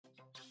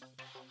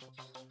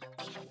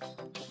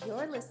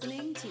You're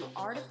listening to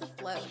Art of the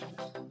Float.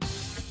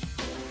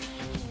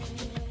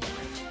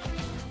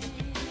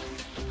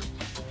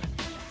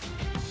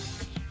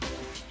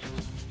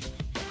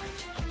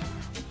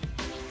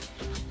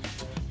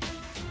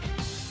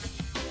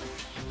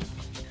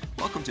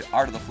 Welcome to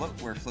Art of the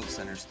Float, where float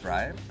centers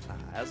thrive.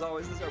 As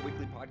always, this is our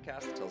weekly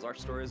podcast that tells our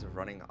stories of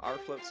running our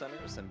float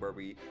centers and where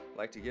we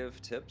like to give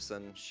tips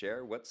and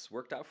share what's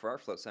worked out for our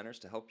float centers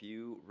to help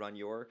you run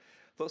your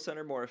float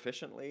center more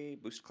efficiently,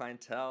 boost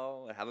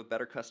clientele, have a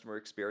better customer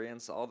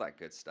experience, all that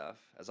good stuff.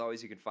 As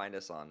always, you can find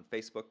us on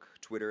Facebook,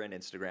 Twitter, and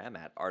Instagram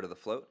at Art of the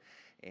Float.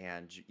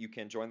 And you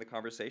can join the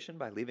conversation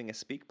by leaving a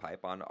speak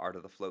pipe on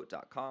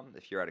artofthefloat.com.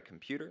 If you're at a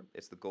computer,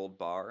 it's the gold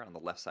bar on the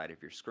left side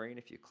of your screen.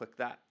 If you click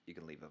that, you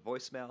can leave a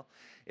voicemail.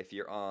 If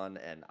you're on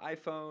an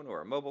iPhone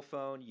or a mobile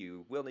phone,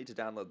 you will need to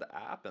download the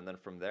app, and then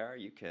from there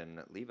you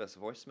can leave us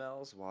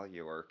voicemails while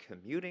you're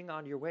commuting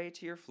on your way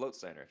to your float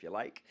center if you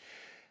like.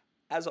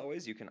 As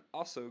always, you can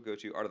also go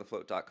to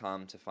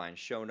artofthefloat.com to find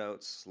show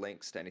notes,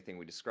 links to anything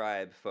we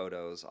describe,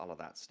 photos, all of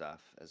that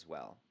stuff as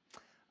well.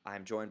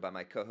 I'm joined by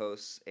my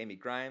co-host, Amy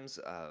Grimes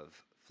of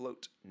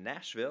Float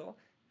Nashville.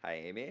 Hi,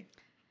 Amy.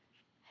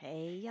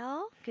 Hey,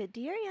 y'all. Good to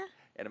hear ya.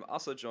 And I'm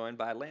also joined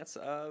by Lance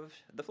of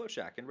the Float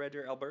Shack in Red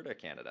Deer, Alberta,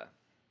 Canada.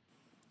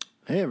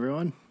 Hey,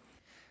 everyone.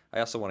 I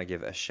also want to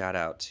give a shout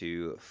out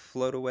to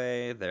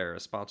Floataway. They're a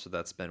sponsor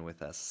that's been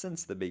with us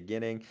since the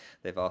beginning.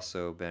 They've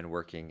also been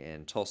working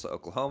in Tulsa,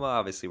 Oklahoma.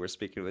 Obviously, we're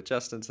speaking with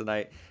Justin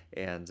tonight,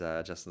 and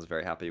Justin's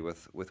very happy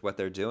with what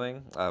they're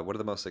doing. One of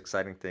the most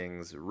exciting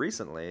things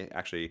recently,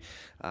 actually,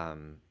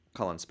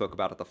 Colin spoke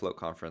about at the Float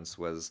Conference,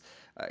 was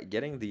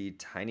getting the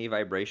tiny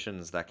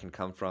vibrations that can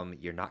come from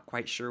you're not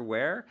quite sure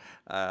where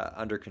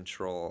under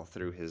control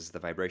through the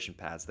vibration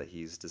pads that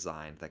he's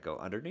designed that go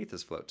underneath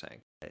his float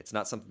tank. It's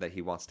not something that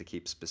he wants to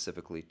keep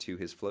specifically to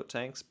his float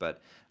tanks,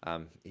 but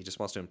he just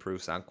wants to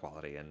improve sound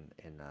quality in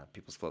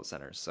people's float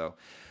centers. So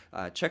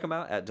check them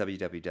out at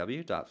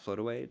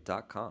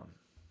www.floataway.com.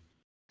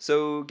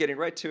 So getting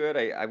right to it,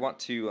 I want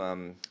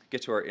to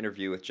get to our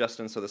interview with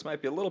Justin. So this might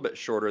be a little bit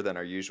shorter than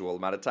our usual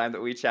amount of time that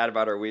we chat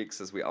about our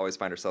weeks, as we always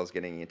find ourselves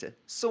getting into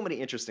so many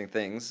interesting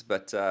things.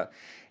 But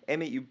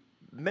Amy, you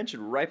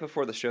mentioned right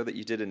before the show that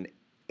you did an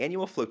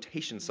annual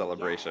flotation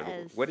celebration.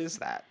 Yes. What is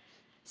that?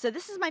 So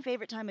this is my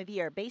favorite time of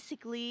year.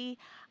 Basically,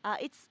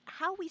 it's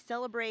how we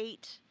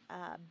celebrate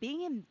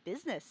being in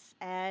business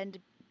and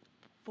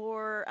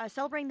for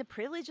celebrating the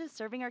privilege of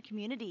serving our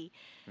community.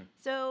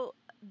 So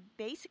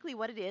basically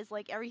what it is,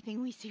 like everything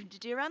we seem to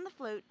do around the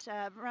float,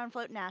 around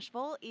Float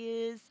Nashville,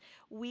 is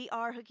we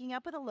are hooking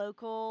up with a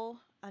local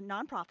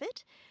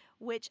nonprofit,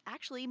 which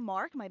actually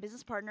Mark, my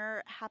business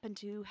partner, happened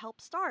to help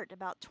start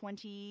about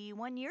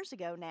 21 years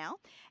ago now.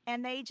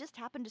 And they just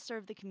happen to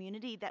serve the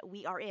community that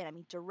we are in. I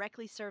mean,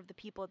 directly serve the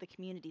people of the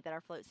community that our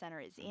float center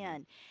is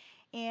in.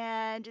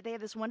 And they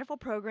have this wonderful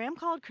program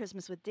called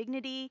Christmas with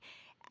Dignity.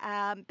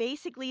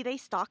 Basically, they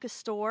stock a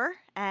store,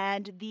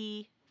 and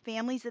the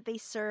families that they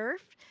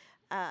serve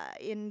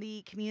in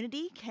the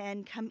community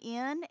can come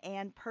in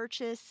and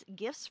purchase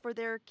gifts for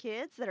their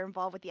kids that are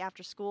involved with the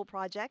after-school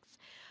projects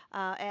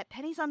at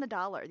pennies on the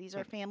dollar. These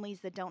are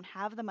families that don't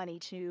have the money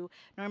to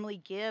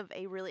normally give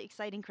a really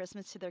exciting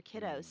Christmas to their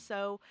kiddos.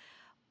 So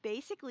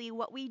basically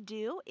what we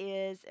do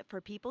is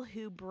for people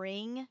who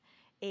bring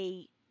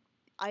an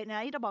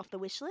item off the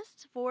wish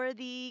list for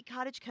the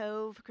Cottage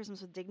Cove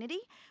Christmas with Dignity,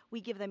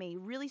 we give them a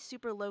really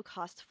super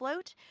low-cost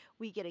float.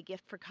 We get a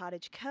gift for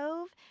Cottage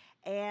Cove,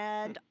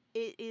 and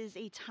it is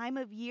a time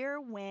of year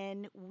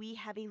when we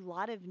have a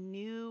lot of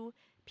new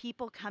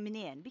people coming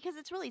in because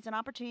it's an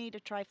opportunity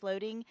to try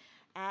floating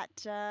at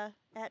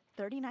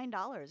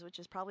 $39, which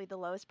is probably the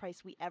lowest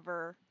price we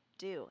ever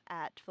do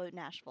at Float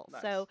Nashville.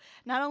 Nice. So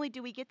not only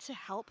do we get to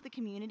help the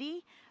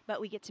community, but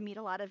we get to meet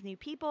a lot of new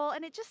people,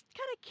 and it just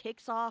kind of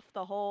kicks off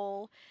the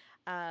whole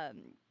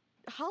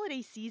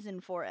holiday season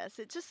for us.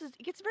 It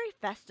gets very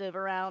festive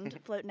around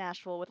Float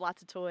Nashville with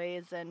lots of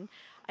toys and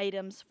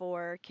items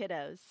for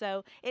kiddos.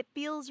 So it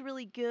feels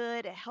really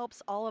good. It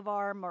helps all of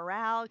our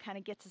morale, kind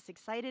of gets us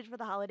excited for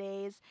the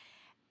holidays,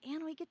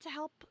 and we get to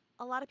help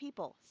a lot of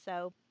people.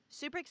 So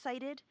super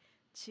excited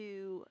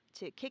to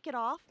kick it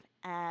off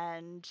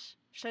and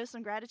show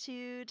some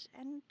gratitude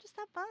and just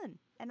have fun.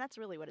 And that's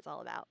really what it's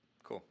all about.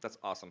 Cool. That's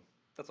awesome.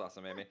 That's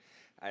awesome, Amy.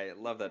 I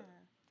love that.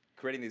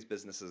 Creating these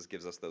businesses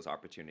gives us those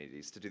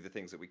opportunities to do the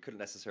things that we couldn't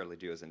necessarily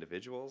do as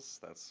individuals.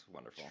 That's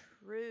wonderful.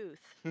 Truth,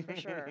 for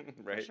sure.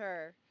 Right? For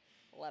sure.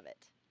 Love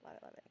it. Love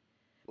it, love it.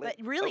 But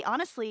really,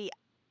 honestly,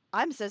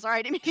 I'm so sorry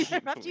I didn't mean to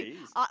interrupt you.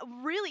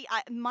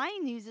 My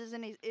news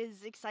isn't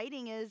as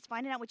exciting as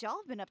finding out what y'all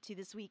have been up to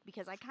this week,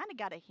 because I kind of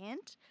got a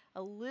hint,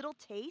 a little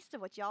taste of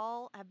what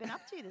y'all have been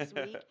up to this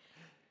week,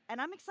 and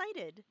I'm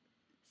excited.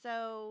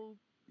 So,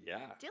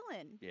 yeah,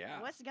 Dylan,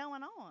 what's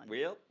going on?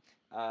 Well,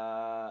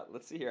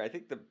 let's see here. I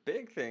think the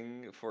big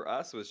thing for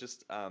us was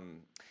just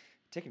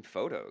taking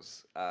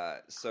photos.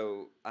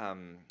 So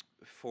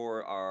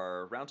for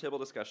our roundtable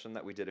discussion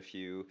that we did a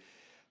few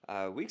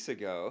weeks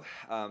ago,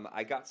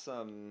 I got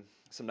some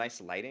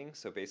nice lighting.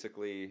 So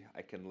basically,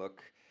 I can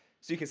look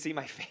so you can see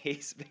my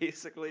face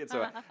basically. And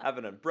so I have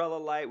an umbrella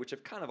light, which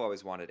I've kind of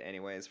always wanted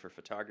anyways for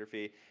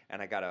photography,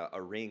 and I got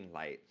a ring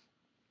light.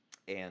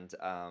 And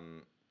all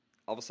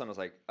of a sudden I was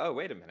like, oh,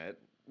 wait a minute.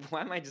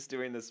 Why am I just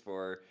doing this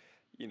for,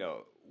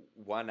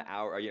 1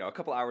 hour, a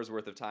couple hours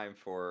worth of time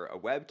for a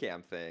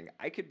webcam thing?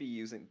 I could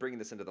be bringing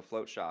this into the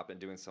float shop and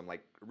doing some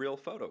like real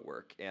photo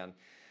work. And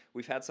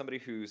we've had somebody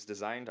who's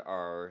designed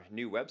our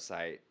new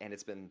website, and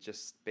it's been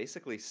just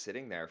basically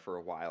sitting there for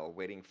a while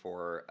waiting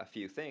for a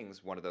few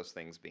things, one of those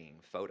things being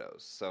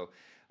photos. So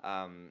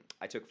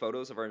I took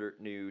photos of our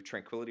new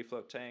Tranquility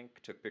float tank,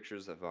 took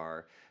pictures of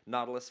our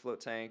Nautilus float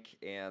tank,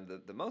 and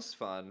the most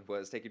fun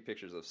was taking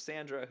pictures of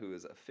Sandra, who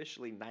is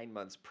officially 9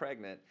 months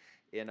pregnant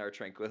in our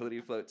Tranquility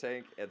float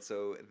tank. And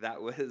so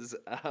that was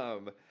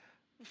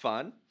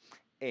fun,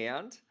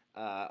 and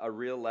a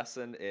real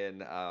lesson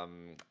in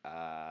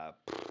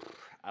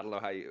I don't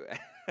know how you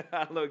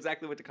I don't know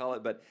exactly what to call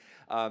it, but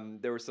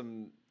there were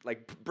some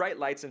like bright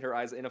lights in her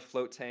eyes in a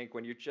float tank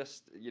when you're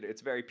just,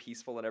 it's very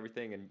peaceful and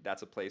everything, and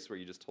that's a place where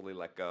you just totally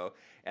let go.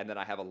 And then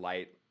I have a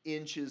light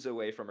inches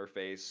away from her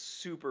face,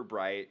 super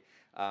bright,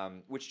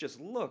 which just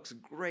looks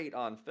great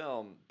on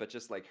film, but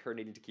just like her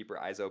needing to keep her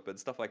eyes open,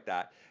 stuff like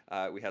that.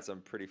 We had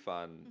some pretty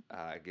fun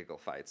giggle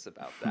fights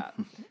about that.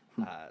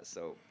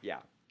 So yeah.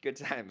 Good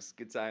times.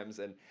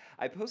 And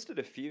I posted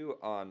a few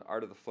on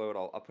Art of the Float.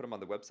 I'll put them on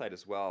the website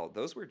as well.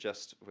 Those were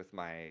just with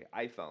my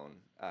iPhone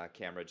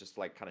camera, just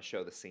to like kind of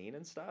show the scene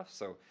and stuff.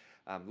 So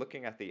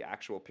looking at the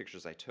actual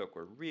pictures I took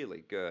were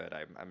really good.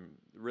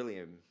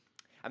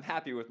 I'm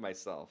happy with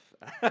myself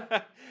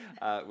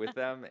with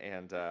them,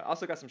 and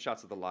also got some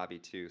shots of the lobby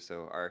too.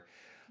 So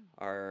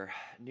our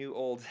new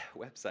old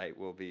website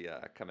will be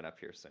coming up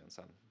here soon.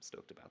 So I'm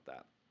stoked about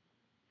that.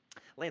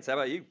 Lance, how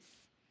about you?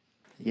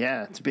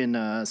 Yeah, it's been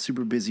a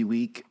super busy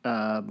week.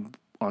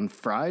 On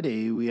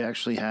Friday, we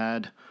actually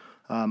had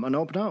an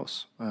open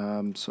house.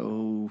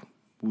 So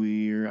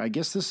I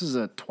guess this is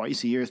a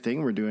twice a year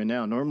thing we're doing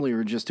now. Normally,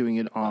 we're just doing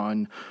it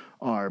on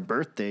our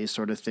birthday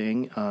sort of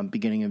thing,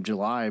 beginning of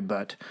July,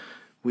 but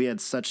we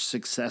had such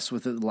success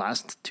with it the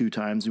last two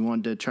times. We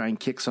wanted to try and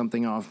kick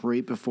something off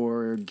right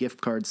before gift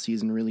card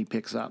season really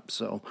picks up.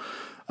 So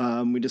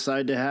we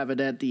decided to have it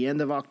at the end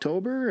of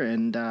October,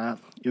 and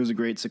it was a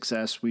great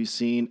success. We've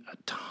seen a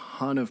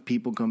ton of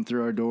people come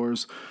through our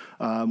doors.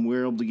 We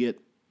were able to get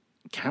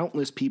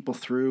countless people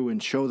through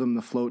and show them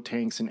the float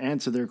tanks and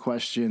answer their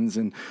questions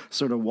and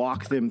sort of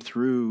walk them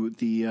through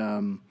the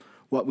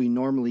what we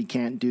normally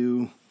can't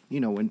do,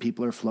 when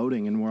people are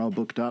floating and we're all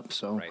booked up.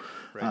 So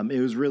right. It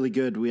was really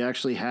good. We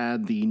actually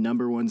had the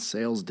number one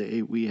sales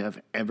day we have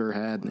ever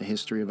had in the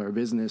history of our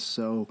business.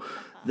 So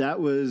that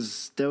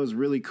was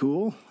really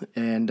cool.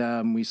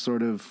 And we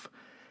sort of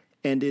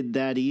ended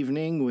that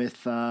evening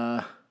with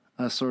a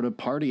sort of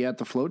party at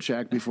the Float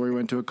Shack before we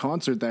went to a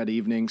concert that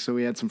evening. So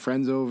we had some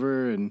friends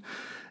over and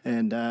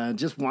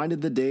just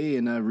winded the day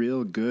in a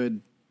real good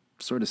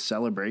sort of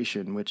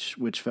celebration,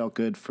 which felt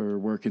good for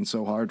working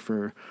so hard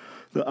for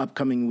the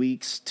upcoming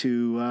weeks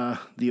to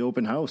the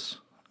open house.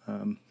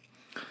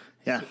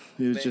 It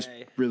was just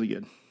really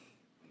good.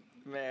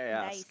 May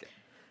I ask? Nice.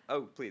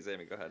 Oh, please,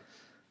 Amy, go ahead.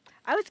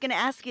 I was going to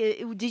ask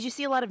you, did you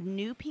see a lot of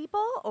new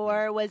people,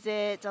 or was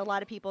it a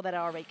lot of people that had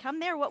already come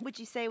there? What would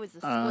you say was the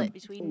split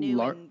between new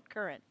and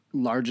current?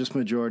 Largest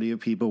majority of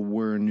people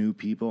were new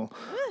people.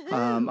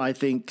 I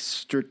think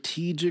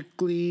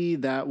strategically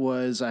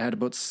I had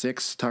about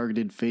 6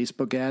 targeted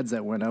Facebook ads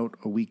that went out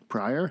a week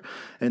prior,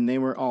 and they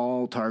were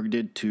all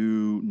targeted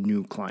to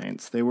new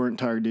clients. They weren't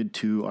targeted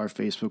to our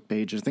Facebook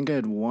page. I think I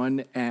had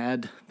 1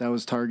 ad that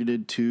was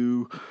targeted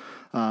to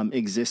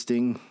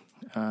existing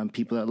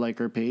people that like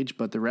our page,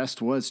 but the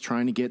rest was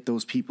trying to get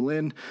those people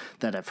in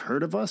that have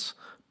heard of us,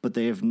 but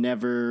they have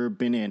never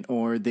been in,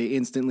 or they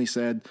instantly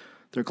said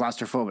they're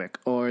claustrophobic,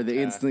 or they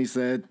instantly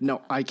said,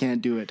 no, I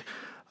can't do it.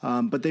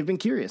 But they've been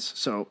curious.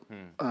 So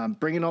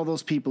bringing all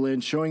those people in,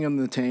 showing them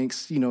the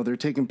tanks, they're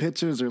taking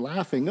pictures, they're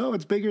laughing. Oh,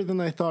 it's bigger than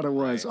I thought it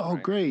was.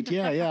 Right. Great.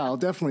 Yeah, I'll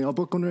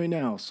book one right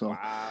now. So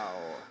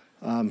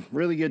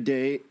really good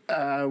day.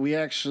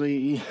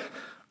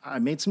 I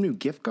made some new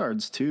gift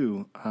cards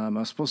too. I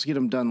was supposed to get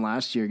them done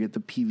last year, get the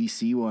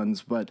PVC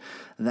ones, but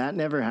that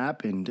never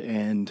happened.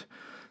 And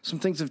some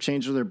things have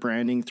changed with their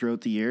branding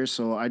throughout the year.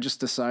 So I just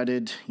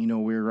decided, we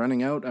were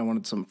running out. I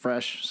wanted some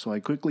fresh. So I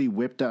quickly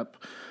whipped up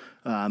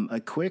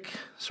a quick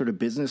sort of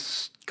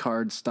business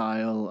card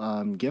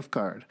style gift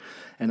card.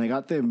 And I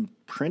got them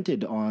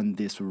printed on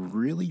this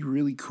really,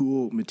 really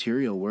cool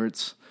material where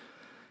it's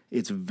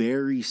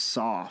very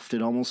soft.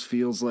 It almost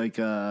feels like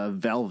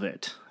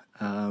velvet.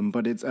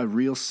 But it's a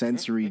real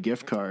sensory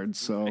gift card.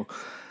 So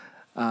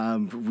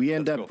we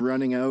end up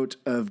running out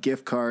of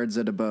gift cards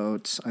at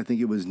about, I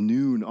think it was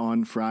noon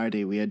on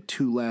Friday. We had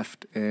 2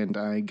 left, and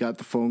I got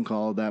the phone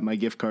call that my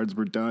gift cards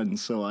were done.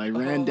 So I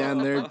ran down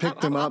there and picked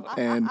them up,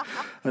 and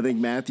I think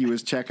Matthew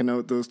was checking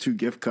out those 2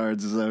 gift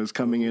cards as I was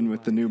coming in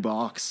with the new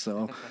box.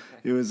 So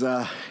it was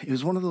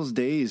one of those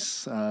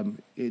days.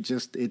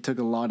 It took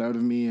a lot out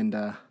of me, and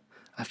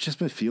I've just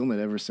been feeling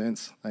it ever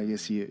since. I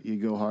guess you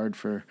go hard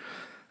for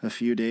a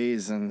few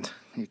days and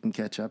it can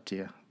catch up to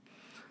you.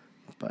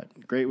 But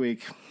great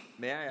week.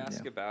 May I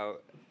ask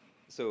about,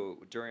 so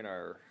during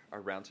our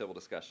roundtable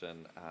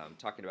discussion,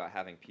 talking about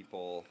having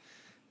people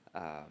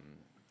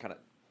kind of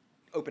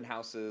open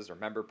houses or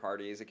member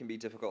parties, it can be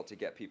difficult to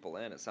get people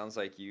in. It sounds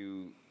like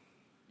you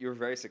were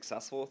very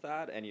successful with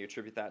that, and you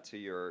attribute that to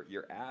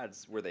your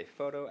ads. Were they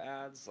photo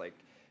ads? Like,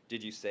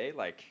 did you say,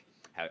 like,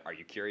 are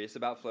you curious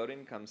about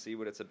floating? Come see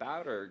what it's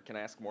about? Or can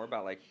I ask more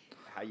about, like,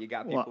 how you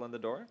got people in the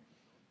door?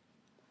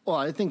 Well,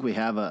 I think we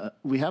have a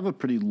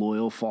pretty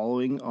loyal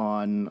following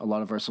on a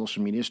lot of our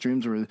social media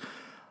streams where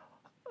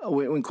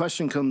when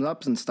question comes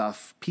up and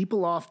stuff,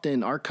 people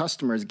often, our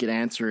customers get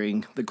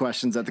answering the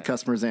questions that the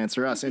customers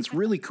answer us. And it's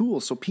really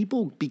cool. So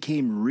people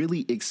became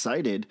really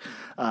excited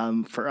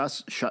for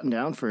us shutting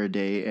down for a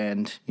day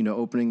and,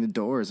 opening the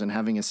doors and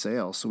having a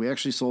sale. So we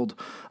actually sold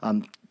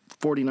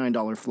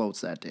 $49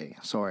 floats that day.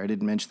 Sorry, I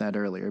didn't mention that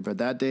earlier. But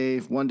that day,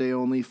 one day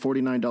only,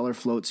 $49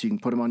 floats. You can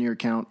put them on your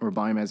account or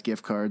buy them as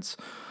gift cards.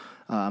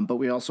 But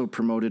we also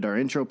promoted our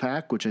intro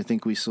pack, which I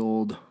think we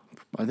sold,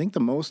 the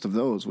most of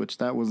those, which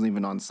that wasn't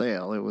even on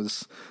sale. It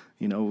was,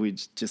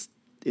 it's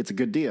a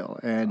good deal.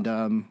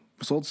 And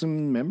sold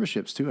some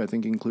memberships too, I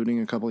think,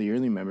 including a couple of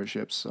yearly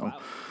memberships. So,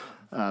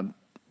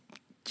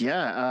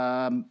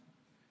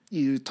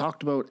 you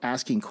talked about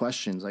asking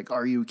questions, like,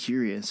 are you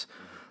curious?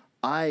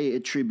 I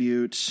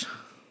attribute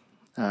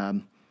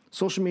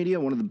social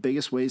media, one of the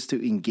biggest ways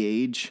to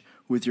engage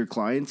with your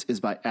clients is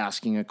by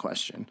asking a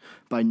question,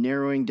 by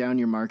narrowing down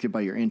your market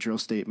by your intro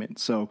statement.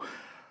 So,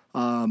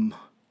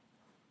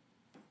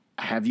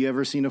 have you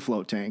ever seen a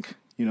float tank?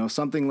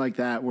 Something like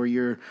that, where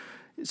you're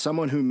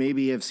someone who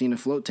maybe have seen a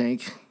float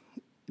tank,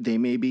 they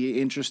may be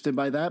interested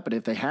by that, but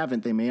if they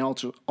haven't, they may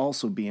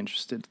also be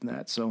interested in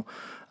that. So,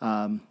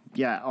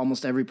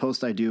 almost every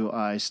post I do,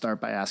 I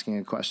start by asking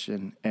a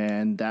question,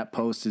 and that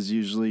post is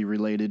usually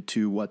related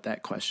to what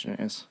that question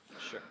is.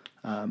 Sure.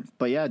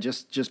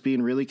 Just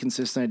being really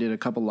consistent. I did a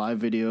couple live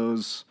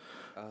videos,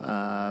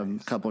 a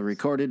couple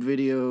recorded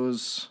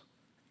videos,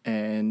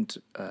 and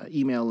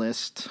email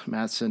list.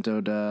 Matt sent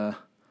out an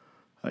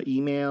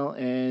email,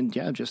 and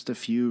just a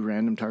few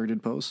random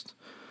targeted posts.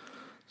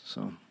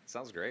 So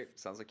sounds great.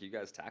 Sounds like you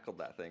guys tackled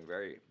that thing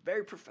very,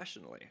 very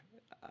professionally.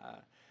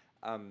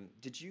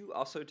 Did you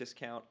also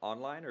discount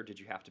online, or did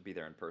you have to be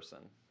there in person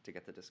to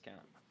get the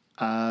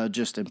discount?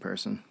 Just in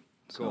person.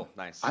 Cool,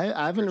 nice. I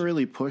haven't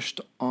really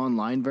pushed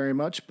online very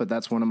much, but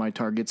that's one of my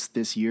targets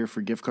this year for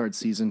gift card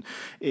season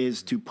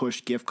is to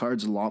push gift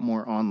cards a lot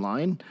more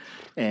online.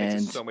 And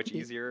it's just so much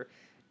easier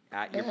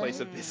at your place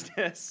of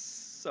business.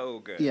 So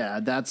good.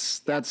 Yeah,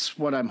 that's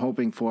what I'm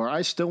hoping for.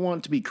 I still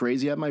want to be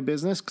crazy at my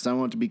business because I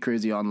want to be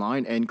crazy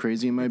online and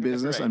crazy in my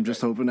business. I'm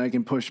just hoping I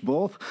can push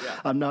both.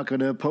 Yeah. I'm not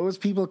going to oppose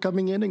people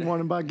coming in and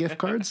wanting to buy gift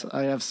cards.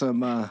 I have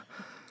some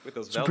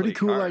pretty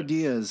cool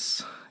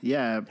ideas.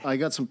 Yeah, I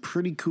got some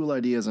pretty cool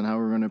ideas on how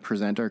we're going to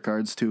present our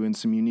cards too, in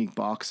some unique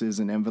boxes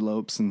and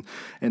envelopes and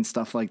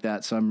stuff like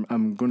that. So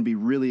I'm going to be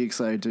really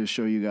excited to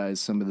show you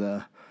guys some of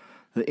the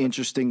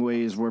interesting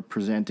ways we're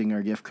presenting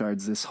our gift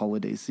cards this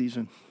holiday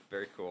season.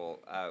 Very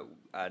cool.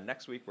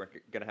 Next week we're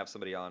going to have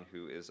somebody on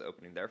who is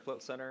opening their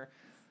float center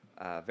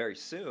very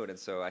soon, and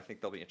so I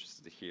think they'll be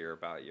interested to hear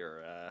about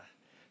your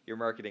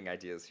marketing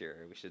ideas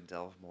here. We should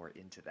delve more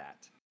into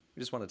that. We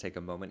just want to take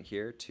a moment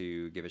here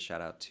to give a shout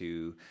out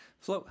to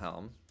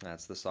FloatHelm.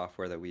 That's the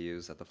software that we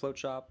use at the Float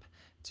Shop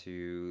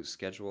to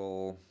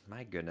schedule,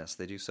 my goodness,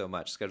 they do so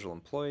much. Schedule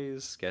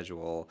employees,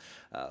 schedule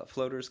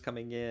floaters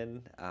coming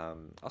in,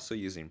 also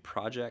using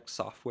project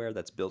software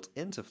that's built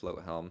into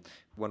FloatHelm.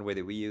 One way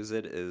that we use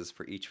it is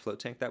for each float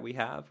tank that we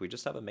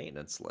just have a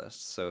maintenance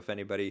list. So if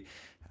anybody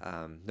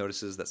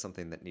notices that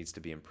something that needs to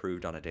be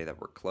improved on a day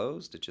that we're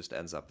closed, it just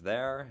ends up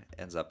there,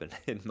 ends up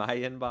in my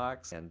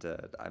inbox, and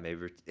I'm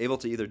able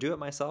to either do it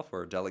myself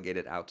or delegate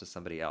it out to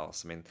somebody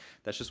else. I mean,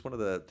 that's just one of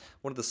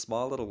the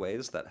small little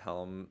ways that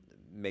Helm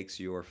makes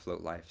your float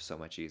life so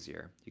much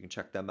easier. You can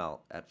check them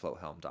out at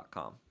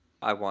floathelm.com.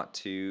 I want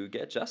to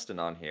get Justin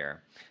on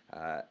here.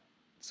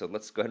 So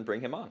let's go ahead and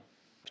bring him on.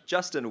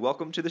 Justin,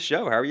 welcome to the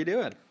show. How are you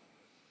doing?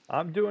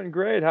 I'm doing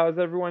great. How's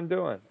everyone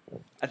doing?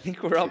 I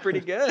think we're all pretty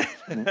good.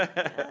 Good.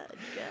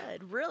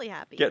 Really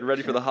happy. Getting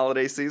ready for the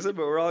holiday season,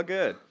 but we're all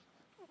good.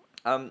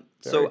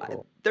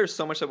 Cool. There's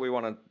so much that we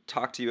want to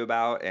talk to you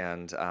about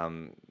and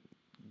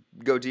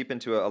go deep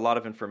into a lot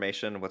of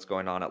information, what's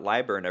going on at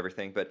Liber and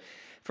everything. But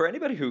for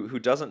anybody who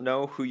doesn't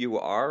know who you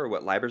are or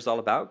what Liber's all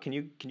about, can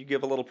you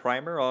give a little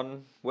primer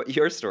on what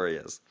your story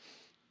is?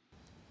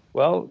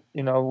 Well,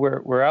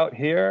 we're out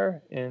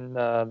here in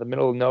the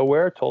middle of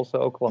nowhere, Tulsa,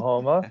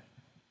 Oklahoma,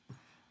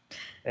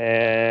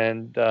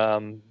 and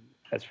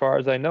as far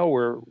as I know,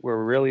 we're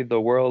really the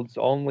world's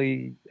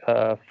only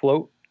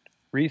float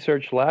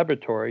research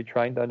laboratory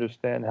trying to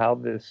understand how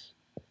this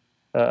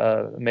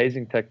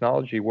amazing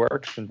technology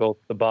works in both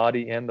the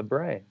body and the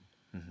brain.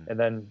 Mm-hmm. And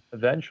then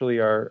eventually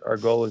our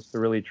goal is to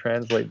really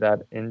translate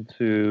that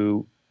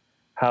into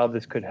how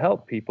this could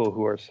help people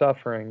who are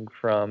suffering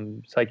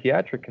from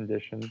psychiatric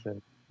conditions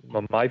and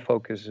my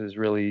focus is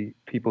really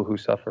people who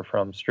suffer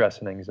from stress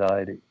and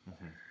anxiety.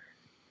 Mm-hmm.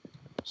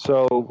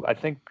 So I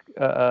think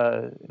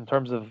in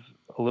terms of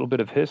a little bit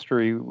of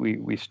history,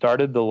 we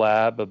started the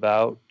lab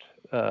about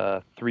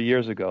 3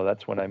 years ago.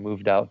 That's when I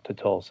moved out to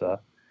Tulsa.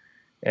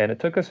 And it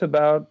took us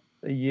about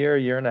a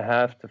year and a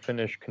half to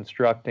finish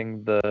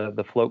constructing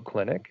the float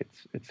clinic.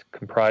 It's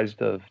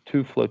comprised of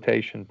 2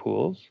 flotation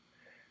pools,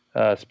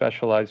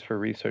 specialized for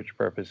research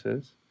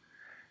purposes.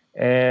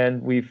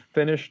 And we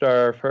finished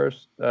our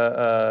first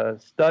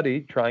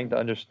study trying to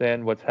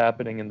understand what's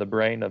happening in the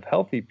brain of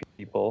healthy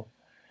people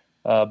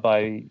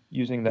by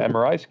using the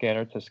MRI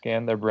scanner to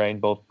scan their brain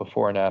both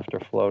before and after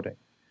floating.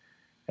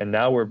 And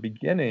now we're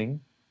beginning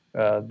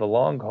the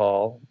long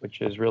haul, which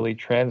is really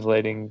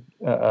translating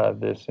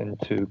this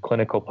into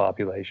clinical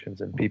populations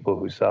and people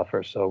who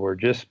suffer. So we're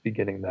just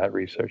beginning that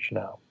research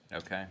now.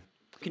 Okay.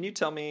 Can you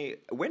tell me,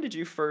 when did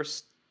you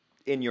first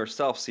in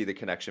yourself see the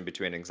connection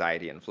between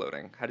anxiety and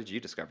floating? How did you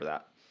discover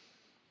that?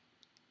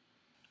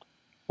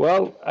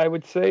 Well, I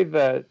would say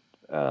that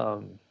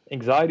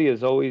anxiety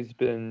has always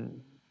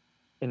been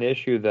an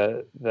issue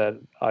that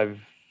I've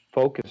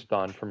focused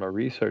on from a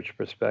research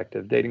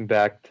perspective, dating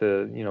back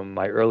to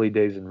my early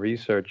days in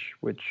research,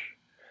 which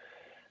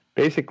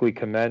basically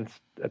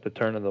commenced at the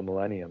turn of the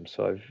millennium.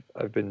 So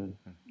I've been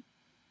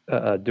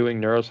doing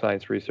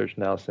neuroscience research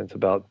now since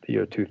about the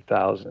year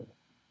 2000.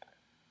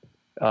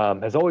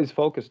 Has always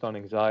focused on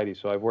anxiety.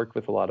 So I've worked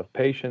with a lot of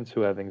patients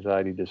who have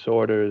anxiety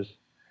disorders,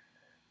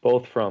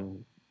 both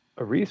from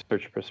a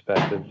research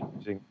perspective,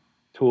 using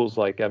tools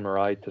like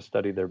MRI to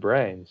study their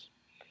brains,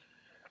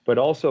 but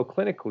also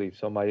clinically.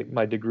 So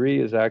my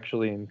degree is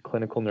actually in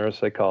clinical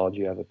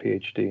neuropsychology. I have a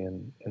PhD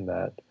in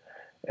that.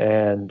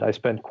 And I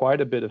spent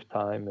quite a bit of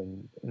time,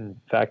 and in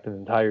fact, an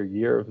entire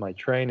year of my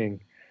training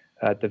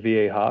at the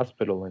VA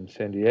hospital in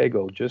San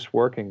Diego, just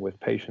working with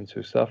patients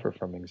who suffer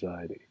from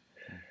anxiety.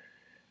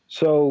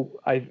 So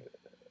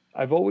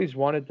I've always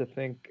wanted to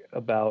think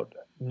about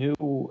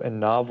new and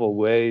novel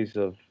ways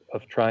of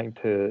trying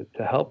to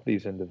help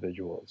these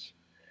individuals.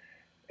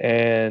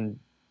 And,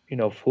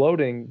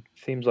 floating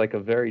seems like a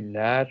very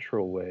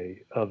natural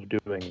way of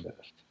doing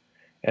this.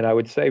 And I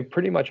would say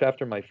pretty much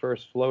after my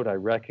first float, I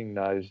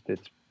recognized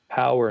its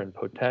power and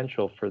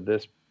potential for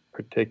this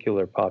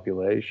particular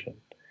population.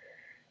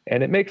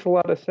 And it makes a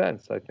lot of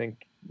sense. I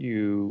think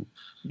you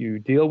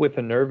deal with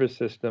a nervous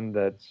system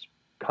that's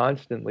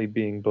constantly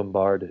being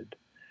bombarded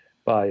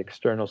by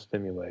external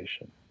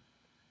stimulation.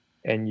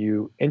 And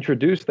you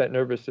introduce that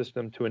nervous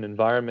system to an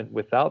environment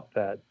without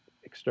that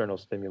external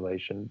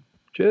stimulation.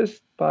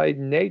 Just by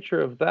nature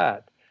of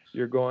that,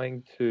 you're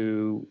going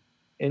to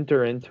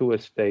enter into a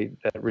state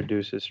that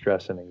reduces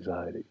stress and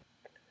anxiety.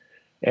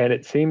 And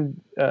it seemed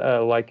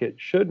like it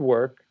should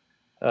work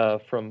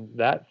from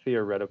that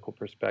theoretical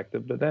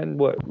perspective. But then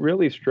what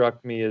really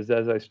struck me is,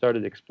 as I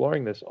started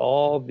exploring this,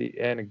 all the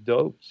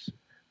anecdotes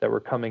that were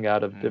coming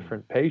out of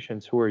different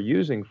patients who are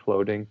using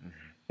floating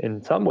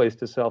in some ways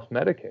to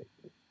self-medicate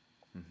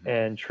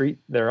and treat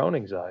their own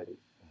anxiety.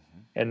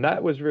 And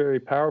that was very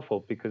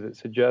powerful because it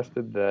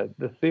suggested that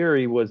the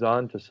theory was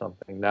onto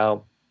something.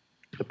 Now,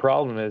 the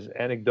problem is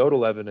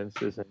anecdotal evidence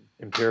isn't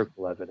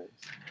empirical evidence.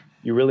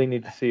 You really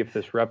need to see if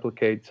this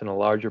replicates in a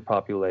larger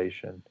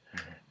population.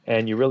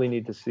 And you really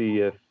need to see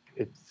if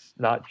it's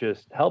not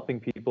just helping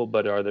people,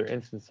 but are there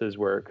instances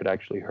where it could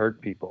actually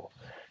hurt people?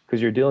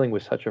 Because you're dealing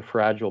with such a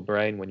fragile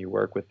brain when you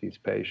work with these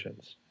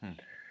patients.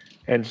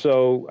 And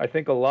so I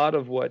think a lot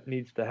of what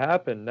needs to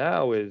happen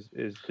now is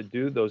to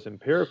do those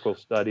empirical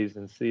studies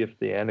and see if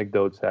the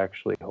anecdotes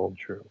actually hold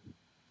true.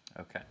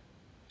 Okay.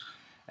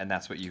 And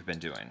that's what you've been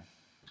doing.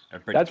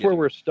 That's where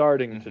we're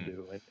starting to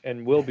do,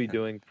 and will be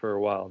doing for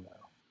a while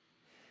now.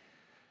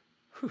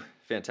 Whew,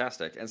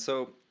 fantastic. And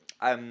so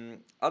on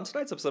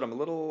tonight's episode, I'm a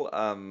little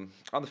on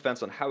the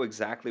fence on how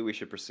exactly we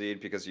should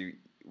proceed, because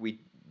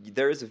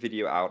there is a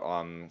video out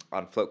on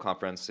Float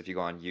Conference. If you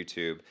go on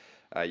YouTube,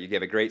 you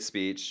gave a great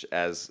speech,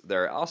 as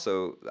there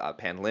also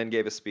Pan Lin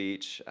gave a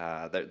speech.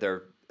 There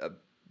are a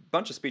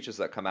bunch of speeches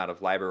that come out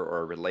of LIBOR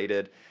or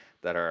related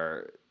that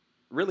are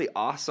really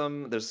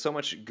awesome. There's so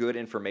much good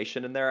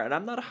information in there, and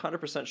I'm not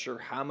 100% sure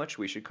how much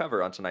we should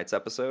cover on tonight's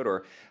episode,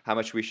 or how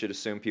much we should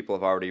assume people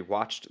have already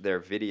watched their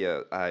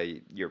video,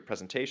 your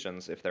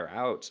presentations, if they're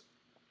out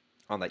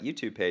on that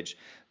YouTube page.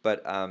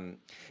 But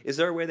is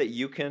there a way that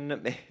you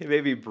can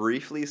maybe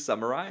briefly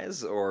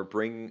summarize or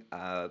bring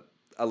a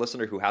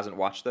listener who hasn't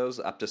watched those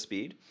up to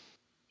speed?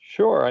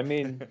 Sure. I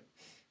mean,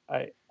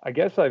 I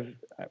guess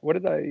what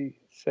did I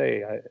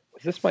say?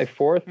 Was this my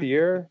 4th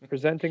year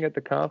presenting at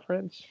the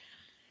conference?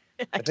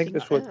 I think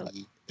this was.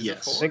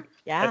 Yes.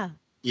 Yeah.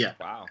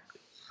 Wow.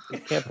 I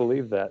can't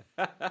believe that.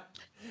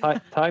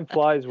 Time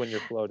flies when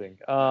you're floating.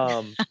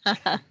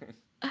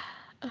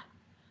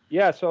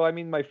 Yeah. So, I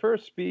mean, my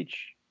first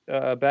speech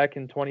back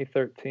in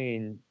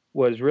 2013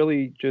 was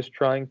really just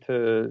trying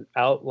to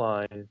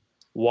outline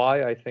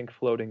why I think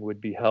floating would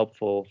be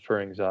helpful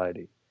for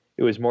anxiety.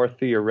 It was more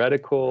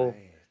theoretical.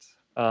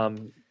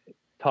 Right.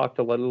 talked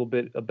a little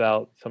bit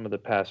about some of the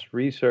past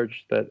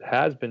research that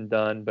has been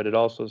done, but it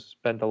also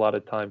spent a lot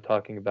of time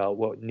talking about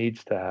what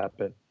needs to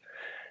happen.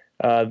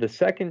 The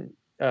second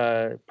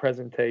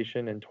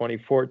presentation in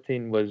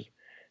 2014 was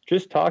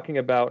just talking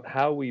about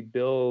how we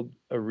build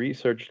a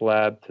research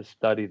lab to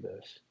study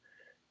this.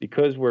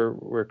 Because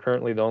we're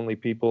currently the only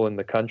people in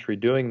the country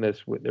doing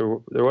this,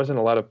 there wasn't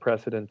a lot of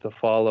precedent to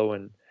follow,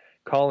 and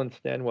Colin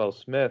Stanwell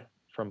Smith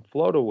from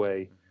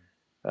Floataway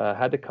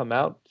had to come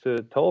out to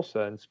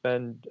Tulsa and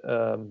spend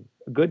a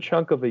good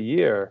chunk of a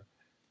year.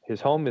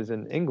 His home is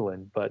in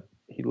England, but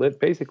he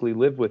basically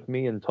lived with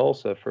me in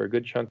Tulsa for a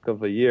good chunk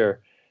of a year,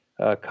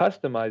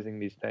 customizing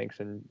these tanks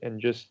and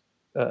just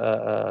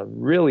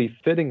really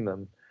fitting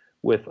them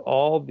with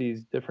all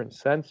these different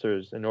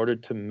sensors in order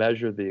to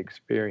measure the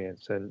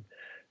experience. And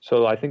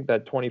so I think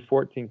that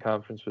 2014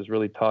 conference was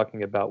really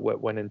talking about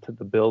what went into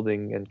the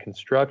building and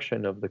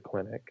construction of the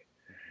clinic.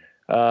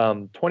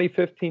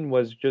 2015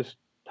 was just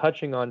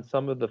touching on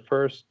some of the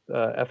first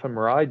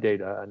fMRI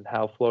data and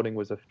how floating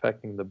was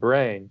affecting the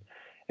brain.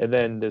 And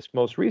then this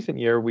most recent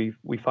year, we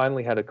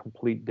finally had a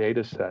complete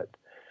data set.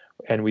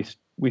 And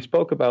we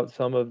spoke about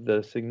some of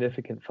the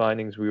significant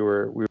findings we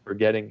were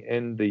getting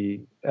in the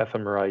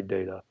fMRI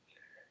data,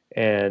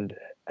 and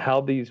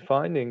how these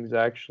findings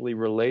actually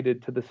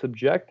related to the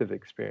subjective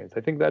experience.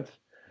 I think that's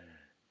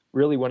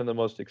really one of the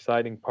most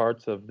exciting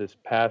parts of this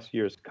past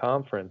year's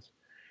conference.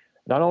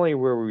 Not only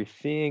were we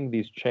seeing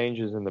these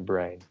changes in the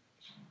brain,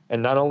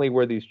 and not only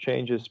were these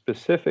changes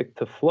specific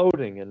to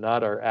floating and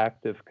not our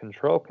active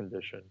control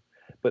condition,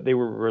 but they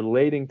were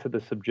relating to the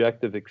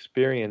subjective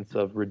experience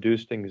of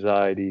reduced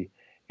anxiety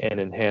and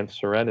enhanced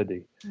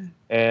serenity.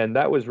 And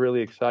that was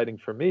really exciting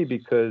for me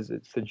because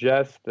it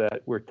suggests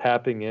that we're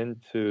tapping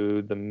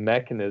into the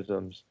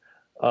mechanisms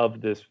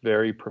of this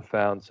very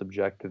profound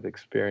subjective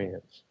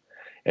experience.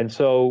 And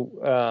so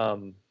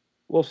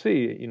we'll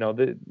see. You know,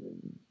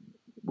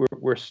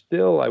 we're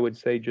still, I would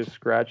say, just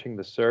scratching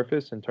the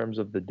surface in terms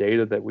of the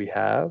data that we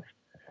have.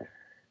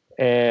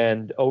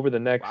 And over the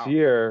next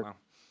year,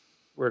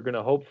 we're going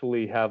to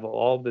hopefully have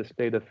all this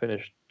data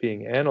finished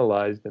being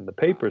analyzed and the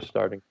papers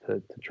starting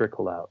to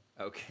trickle out.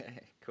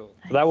 Okay, cool.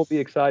 So that will be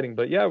exciting.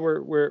 But yeah,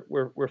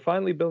 we're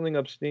finally building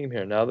up steam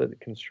here now that the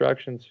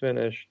construction's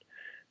finished,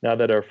 now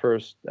that our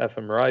first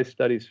fMRI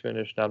study's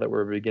finished, now that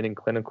we're beginning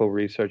clinical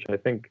research. I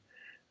think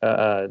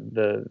if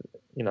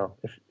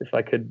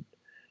I could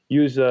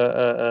use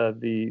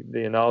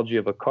the analogy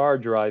of a car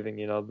driving,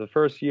 the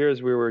first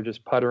years we were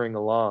just puttering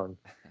along.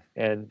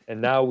 And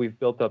now we've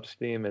built up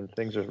steam and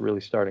things are really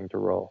starting to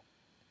roll.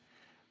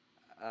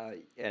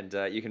 And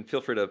you can feel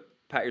free to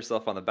pat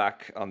yourself on the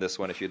back on this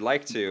one if you'd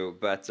like to,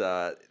 but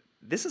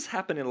this is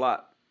happening a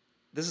lot.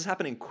 This is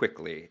happening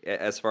quickly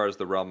as far as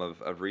the realm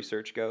of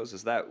research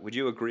goes. Would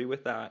you agree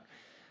with that?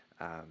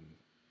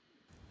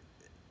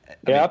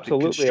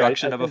 Absolutely. The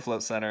construction of a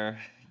float center,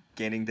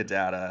 gaining the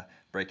data,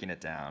 breaking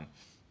it down.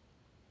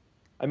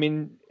 I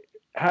mean,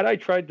 had I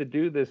tried to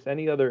do this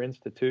any other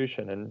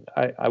institution, and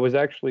I was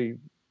actually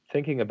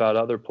thinking about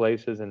other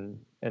places, and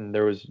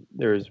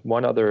there's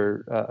one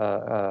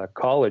other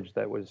college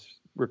that was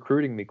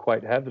recruiting me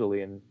quite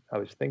heavily, and I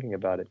was thinking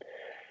about it.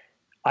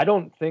 I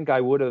don't think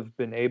I would have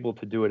been able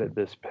to do it at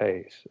this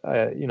pace.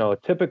 A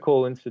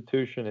typical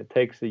institution, it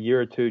takes a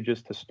year or two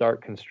just to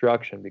start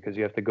construction because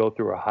you have to go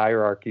through a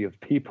hierarchy of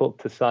people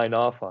to sign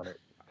off on it.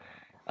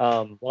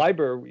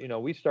 Liber,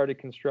 we started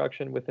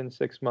construction within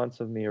 6 months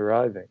of me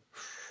arriving.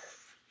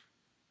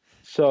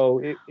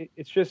 So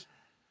it's just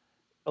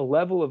a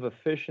level of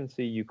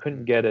efficiency you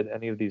couldn't get at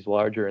any of these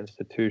larger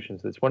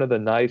institutions. It's one of the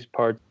nice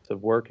parts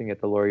of working at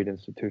the Laureate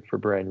Institute for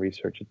Brain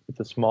Research. It's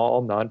a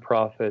small,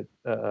 nonprofit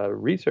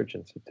research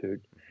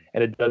institute,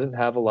 and it doesn't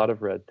have a lot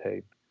of red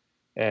tape,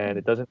 and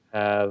it doesn't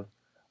have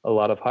a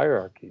lot of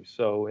hierarchy.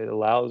 So it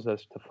allows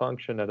us to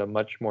function at a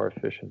much more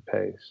efficient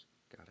pace.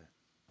 Got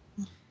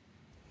it.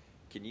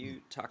 Can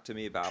you talk to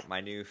me about my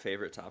new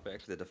favorite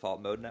topic, the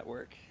default mode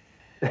network?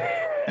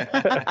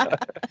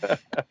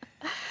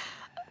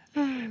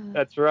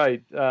 That's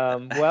right.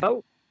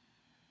 Well,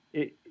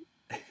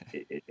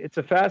 it's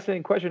a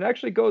fascinating question. It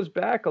actually goes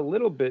back a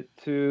little bit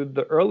to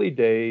the early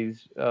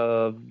days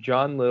of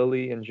John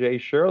Lilly and Jay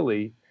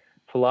Shirley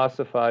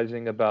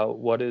philosophizing about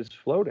what is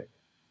floating.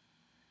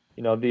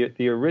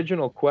 The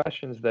original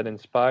questions that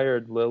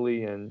inspired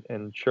Lilly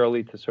and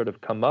Shirley to sort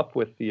of come up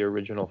with the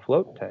original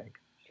float tank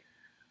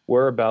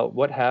were about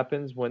what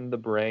happens when the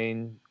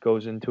brain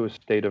goes into a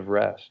state of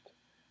rest.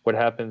 What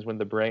happens when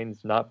the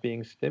brain's not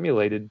being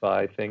stimulated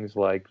by things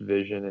like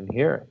vision and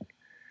hearing?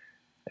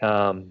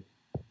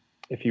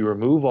 If you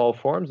remove all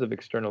forms of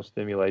external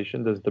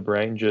stimulation, does the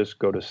brain just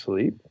go to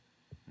sleep?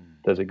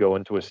 Does it go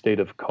into a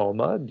state of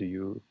coma? Do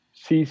you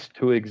cease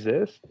to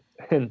exist?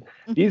 And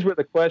these were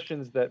the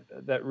questions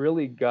that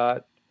really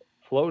got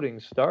floating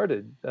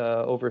started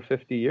over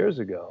 50 years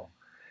ago.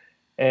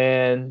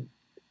 And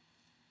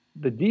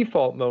the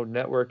default mode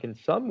network in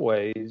some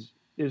ways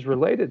is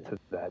related to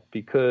that,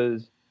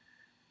 because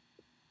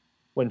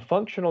when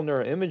functional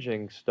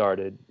neuroimaging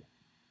started,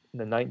 in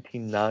the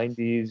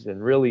 1990s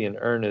and really in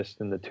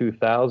earnest in the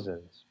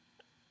 2000s,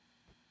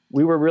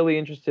 we were really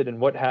interested in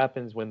what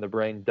happens when the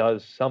brain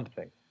does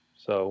something.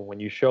 So when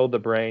you show the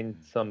brain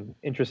some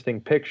interesting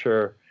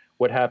picture,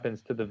 what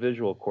happens to the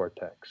visual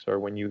cortex? Or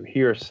when you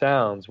hear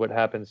sounds, what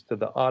happens to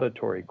the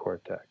auditory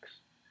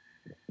cortex?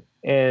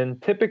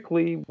 And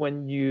typically,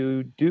 when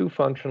you do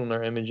functional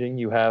neuroimaging,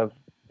 you have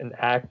an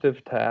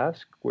active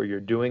task where you're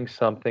doing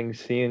something,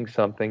 seeing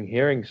something,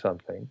 hearing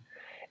something,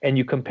 and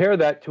you compare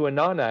that to a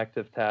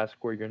non-active task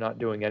where you're not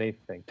doing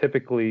anything.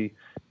 Typically,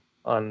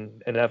 on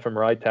an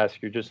fMRI task,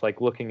 you're just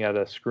like looking at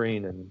a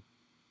screen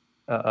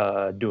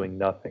and doing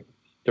nothing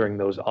during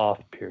those off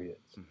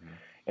periods. Mm-hmm.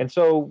 And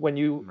so when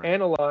you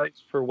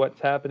analyze for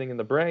what's happening in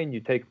the brain, you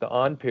take the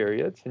on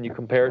periods and you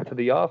compare it to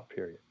the off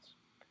periods.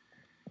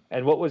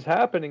 And what was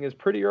happening is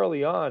pretty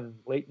early on,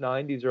 late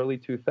 90s, early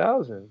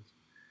 2000s,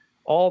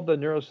 all the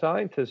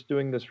neuroscientists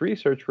doing this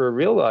research were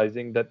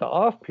realizing that the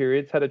off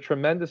periods had a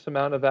tremendous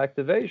amount of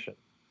activation.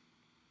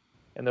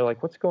 And they're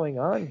like, what's going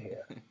on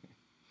here?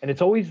 And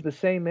it's always the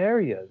same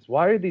areas.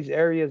 Why are these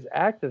areas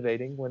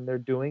activating when they're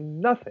doing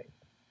nothing?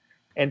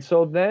 And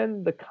so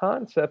then the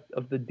concept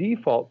of the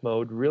default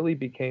mode really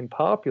became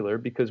popular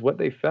because what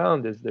they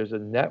found is there's a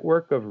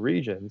network of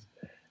regions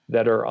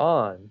that are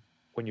on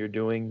when you're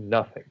doing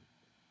nothing.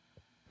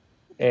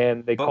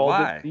 And they called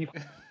it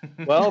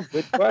well,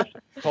 good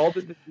question. Called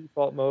it the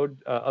default mode.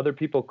 Other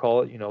people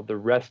call it, the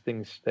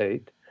resting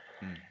state.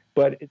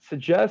 But it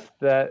suggests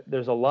that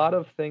there's a lot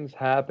of things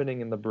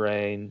happening in the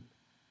brain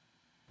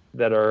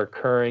that are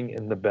occurring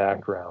in the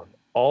background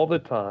all the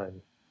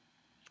time.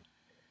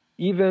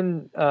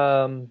 Even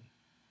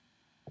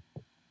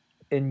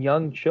in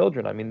young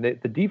children. I mean, the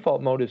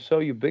default mode is so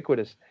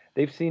ubiquitous.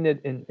 They've seen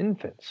it in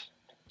infants.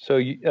 So,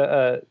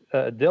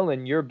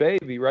 Dylan, your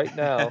baby right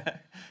now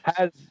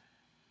has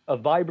a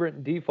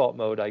vibrant default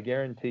mode, I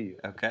guarantee you.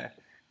 Okay.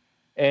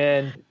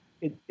 And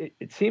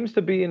it seems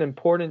to be an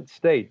important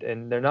state,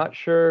 and they're not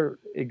sure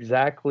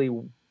exactly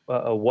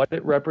what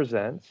it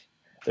represents.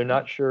 They're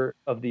not sure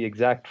of the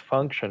exact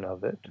function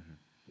of it. Mm-hmm.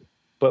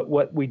 But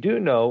what we do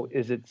know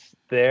is it's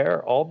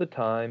there all the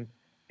time,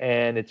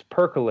 and it's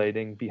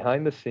percolating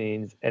behind the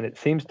scenes, and it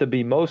seems to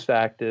be most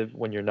active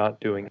when you're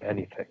not doing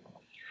anything.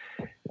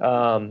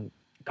 A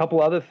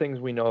couple other things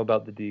we know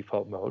about the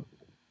default mode.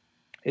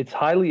 It's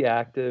highly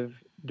active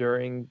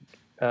during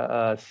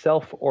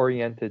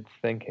self-oriented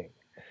thinking.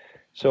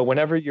 So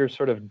whenever you're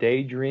sort of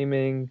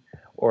daydreaming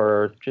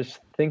or just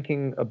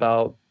thinking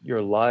about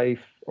your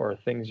life or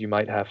things you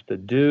might have to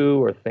do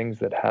or things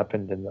that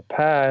happened in the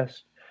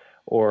past,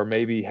 or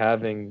maybe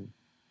having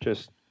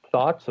just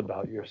thoughts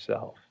about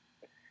yourself,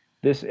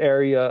 this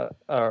area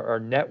or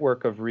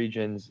network of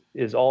regions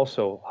is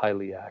also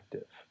highly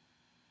active.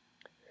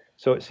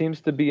 So it seems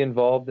to be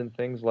involved in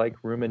things like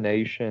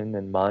rumination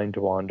and mind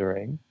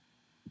wandering.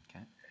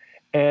 Okay.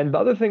 And the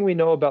other thing we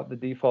know about the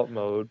default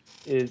mode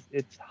is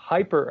it's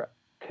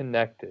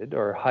hyper-connected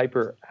or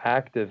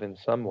hyperactive in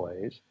some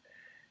ways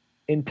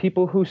in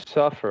people who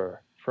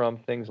suffer from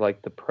things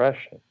like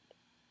depression,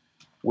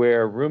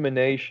 where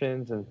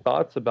ruminations and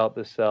thoughts about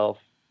the self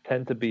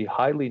tend to be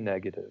highly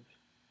negative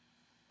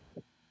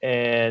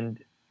and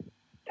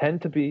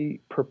tend to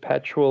be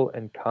perpetual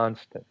and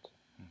constant.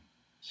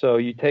 So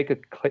you take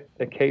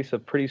a case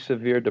of pretty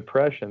severe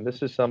depression.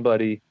 This is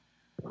somebody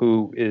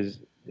who is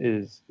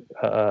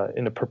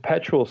in a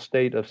perpetual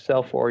state of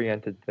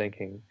self-oriented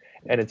thinking,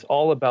 and it's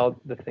all about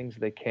the things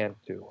they can't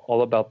do,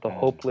 all about the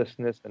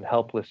hopelessness and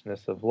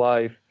helplessness of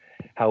life,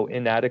 how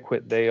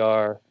inadequate they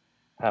are,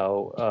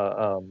 how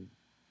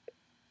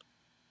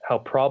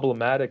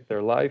problematic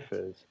their life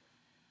is.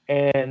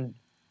 And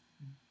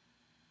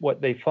what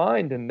they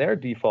find in their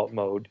default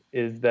mode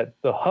is that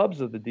the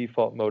hubs of the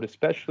default mode,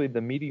 especially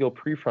the medial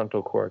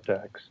prefrontal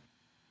cortex,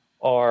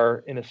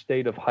 are in a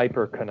state of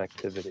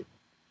hyperconnectivity.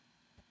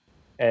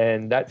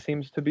 And that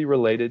seems to be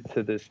related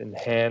to this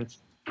enhanced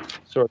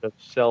sort of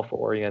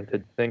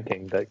self-oriented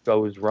thinking that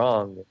goes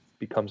wrong, it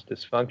becomes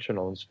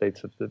dysfunctional in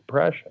states of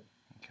depression.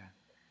 Okay.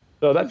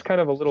 So that's kind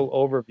of a little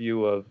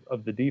overview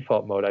of the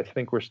default mode. I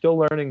think we're still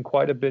learning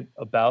quite a bit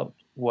about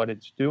what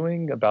it's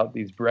doing, about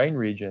these brain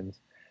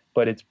regions,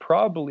 but it's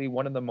probably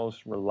one of the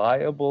most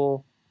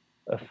reliable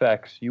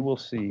effects you will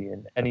see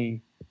in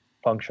any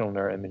functional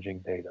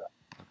neuroimaging data.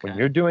 Okay. When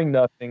you're doing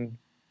nothing,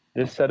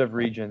 this set of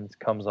regions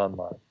comes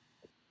online.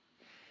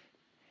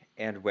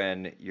 And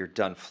when you're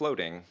done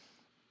floating,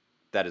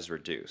 that is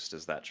reduced.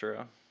 Is that true?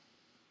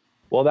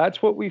 Well,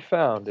 that's what we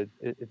found.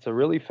 It's a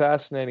really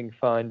fascinating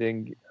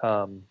finding.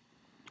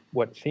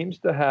 What seems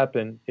to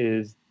happen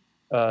is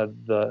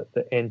the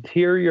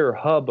anterior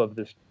hub of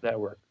this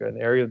network, an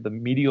area of the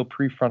medial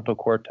prefrontal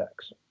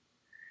cortex,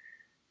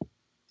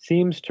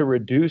 seems to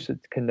reduce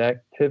its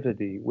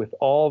connectivity with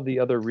all the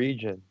other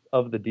regions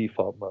of the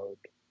default mode.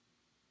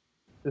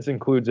 This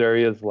includes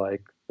areas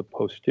like the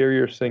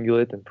posterior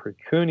cingulate and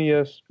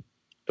precuneus,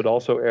 but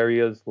also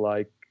areas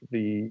like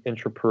the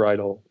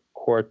intraparietal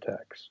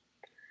cortex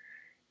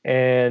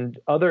and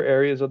other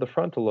areas of the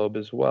frontal lobe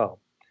as well.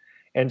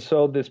 And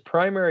so this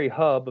primary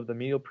hub of the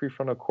medial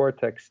prefrontal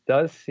cortex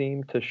does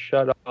seem to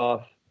shut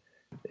off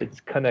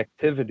its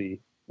connectivity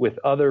with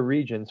other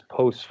regions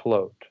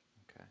post-float.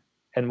 Okay.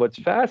 And what's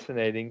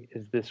fascinating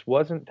is this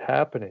wasn't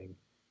happening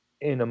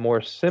in a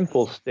more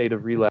simple state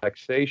of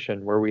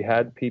relaxation where we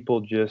had people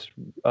just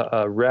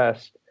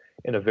rest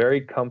in a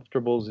very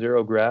comfortable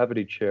zero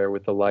gravity chair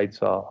with the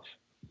lights off.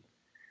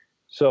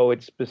 So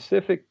it's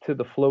specific to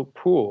the float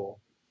pool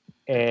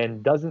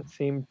and doesn't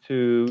seem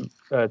to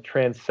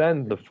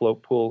transcend the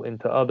float pool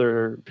into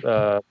other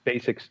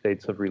basic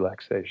states of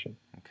relaxation.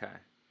 Okay.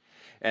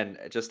 And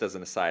just as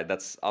an aside,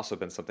 that's also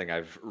been something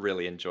I've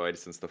really enjoyed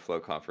since the Flow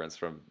conference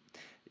from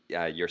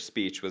your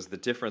speech was the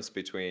difference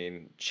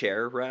between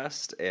chair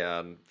rest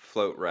and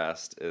float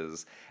rest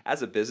is,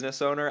 as a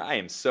business owner, I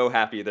am so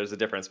happy there's a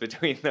difference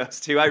between those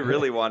two. I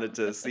really wanted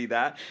to see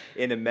that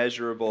in a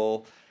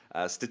measurable,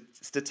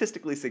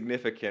 statistically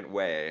significant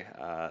way.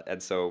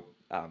 And so,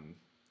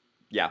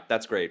 yeah,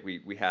 that's great.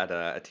 We had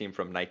a team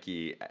from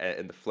Nike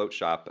in the float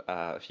shop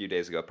a few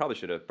days ago. Probably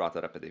should have brought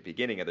that up at the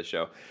beginning of the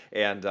show.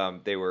 And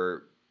they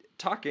were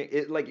talking,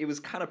 it was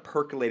kind of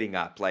percolating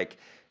up. Like,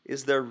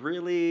 is there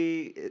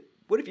really...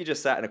 What if you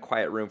just sat in a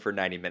quiet room for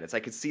 90 minutes?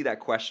 I could see that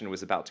question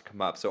was about to come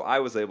up. So I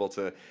was able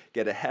to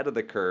get ahead of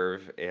the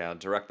curve and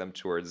direct them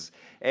towards,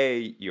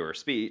 your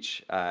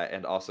speech,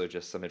 and also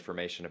just some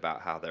information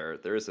about how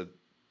there is a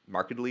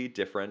markedly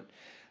different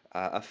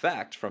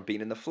effect from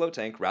being in the float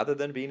tank rather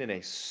than being in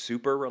a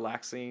super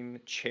relaxing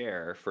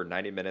chair for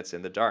 90 minutes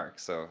in the dark.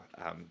 So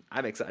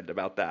I'm excited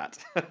about that.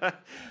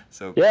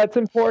 So yeah, it's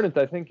important.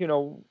 I think,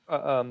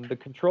 the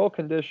control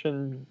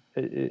condition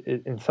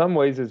in some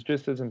ways is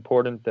just as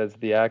important as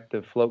the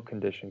active float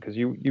condition, because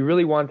you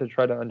really want to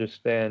try to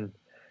understand,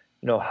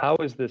 how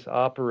is this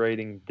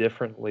operating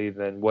differently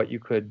than what you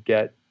could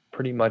get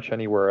pretty much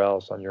anywhere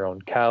else on your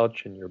own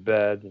couch, in your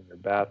bed, in your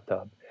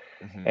bathtub.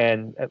 Mhm.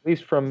 And at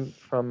least from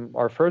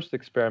our first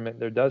experiment,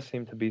 there does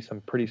seem to be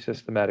some pretty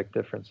systematic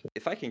differences.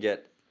 If I can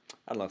get,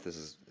 I don't know if this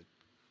is,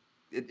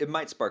 it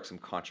might spark some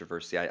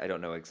controversy. I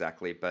don't know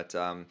exactly, but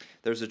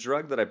there's a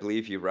drug that I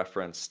believe you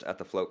referenced at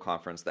the Float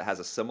conference that has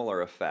a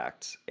similar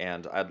effect.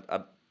 And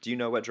do you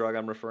know what drug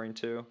I'm referring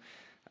to?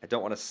 I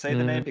don't want to say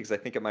the name because I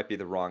think it might be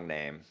the wrong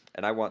name,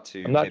 and I want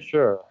to. I'm not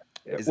sure.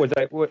 Is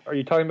Are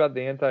you talking about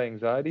the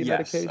anti-anxiety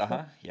Yes.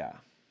 medication? Yeah.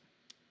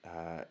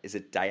 Is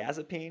it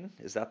diazepine?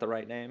 Is that the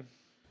right name?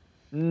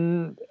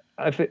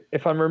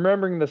 If I'm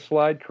remembering the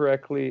slide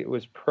correctly, it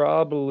was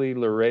probably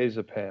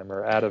lorazepam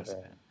or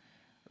Ativan.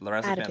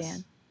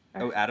 Ativan.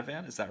 Oh,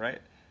 Ativan? Is that right?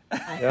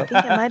 I Yep.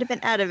 think it might have been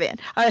Ativan.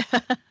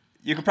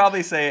 You could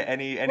probably say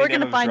any We're name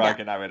gonna of a find drug,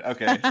 out. and I would.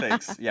 Okay,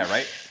 thanks. Yeah,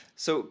 right.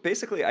 So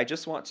basically, I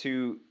just want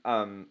to.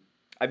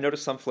 I've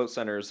noticed some float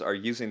centers are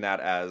using that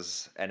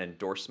as an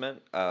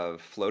endorsement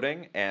of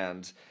floating,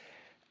 and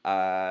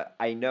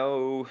I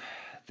know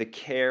the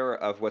care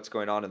of what's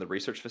going on in the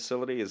research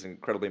facility is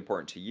incredibly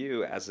important to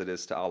you, as it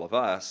is to all of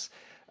us.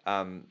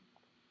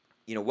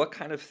 What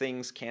kind of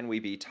things can we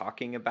be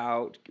talking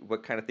about?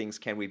 What kind of things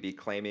can we be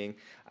claiming?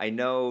 I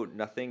know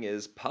nothing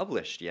is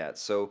published yet.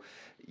 So,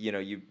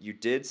 you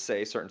did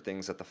say certain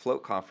things at the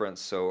Float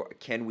conference. So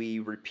can we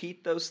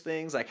repeat those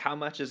things? Like, how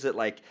much is it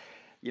like,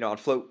 on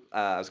Float,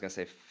 I was going to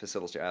say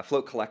facility,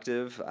 Float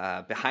Collective,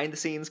 behind the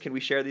scenes, can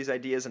we share these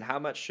ideas? And how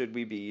much should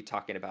we be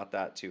talking about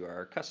that to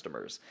our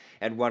customers?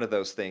 And one of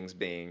those things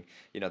being,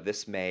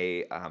 this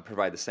may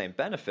provide the same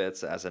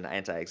benefits as an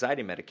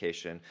anti-anxiety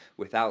medication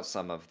without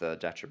some of the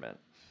detriment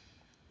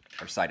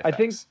or side effects. I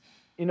think,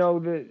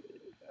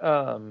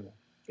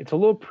 it's a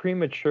little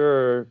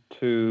premature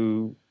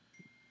to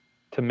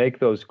make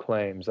those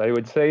claims. I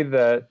would say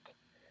that,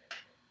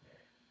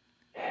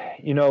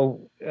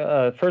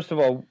 first of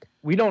all,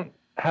 we don't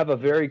have a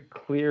very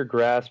clear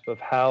grasp of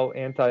how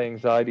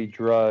anti-anxiety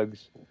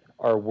drugs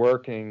are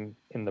working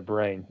in the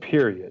brain,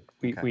 period.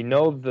 We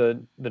know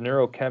the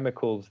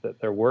neurochemicals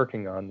that they're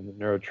working on, the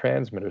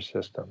neurotransmitter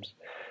systems.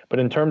 But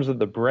in terms of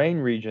the brain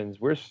regions,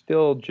 we're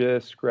still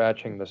just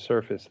scratching the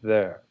surface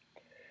there.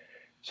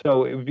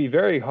 So it would be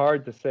very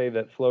hard to say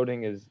that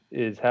floating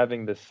is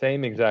having the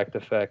same exact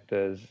effect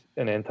as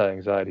an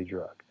anti-anxiety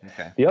drug.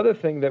 Okay. The other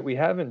thing that we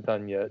haven't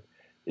done yet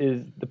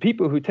is the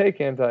people who take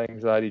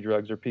anti-anxiety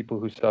drugs are people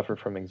who suffer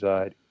from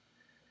anxiety.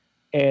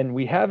 And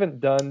we haven't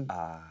done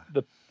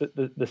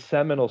the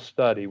seminal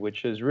study,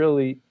 which is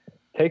really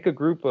take a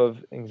group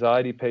of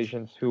anxiety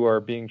patients who are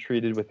being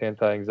treated with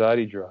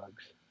anti-anxiety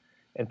drugs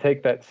and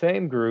take that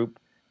same group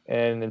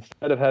and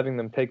instead of having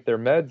them take their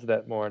meds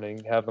that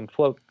morning, have them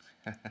float.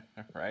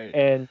 Right.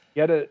 And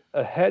get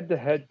a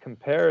head-to-head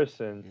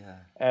comparison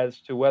as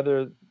to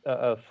whether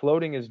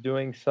floating is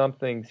doing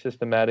something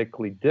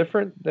systematically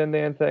different than the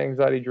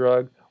anti-anxiety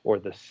drug or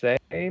the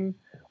same,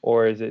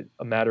 or is it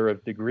a matter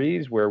of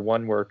degrees where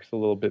one works a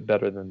little bit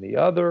better than the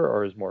other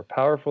or is more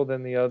powerful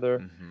than the other.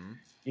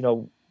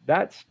 Mm-hmm.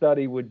 That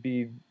study would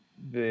be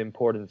the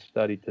important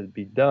study to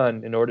be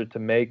done in order to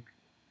make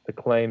the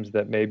claims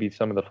that maybe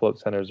some of the float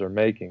centers are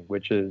making,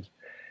 which is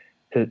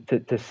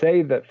to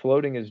say that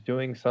floating is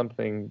doing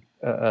something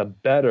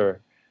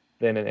better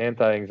than an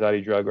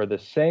anti-anxiety drug or the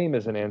same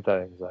as an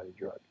anti-anxiety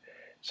drug.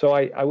 So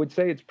I would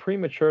say it's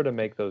premature to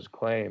make those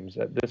claims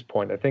at this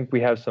point. I think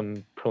we have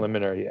some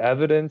preliminary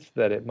evidence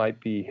that it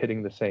might be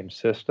hitting the same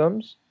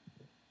systems.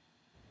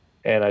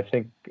 And I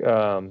think,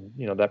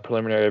 that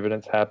preliminary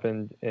evidence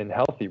happened in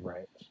healthy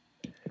brains.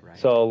 Right.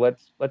 So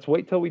let's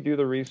wait till we do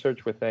the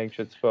research with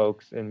anxious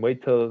folks and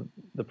wait till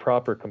the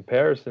proper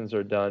comparisons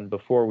are done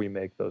before we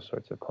make those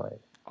sorts of claims.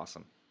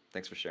 Awesome.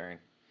 Thanks for sharing.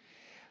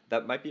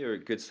 That might be a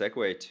good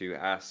segue to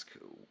ask,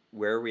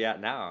 where are we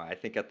at now? I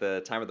think at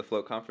the time of the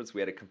Float conference,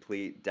 we had a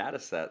complete data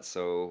set.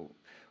 So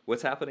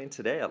what's happening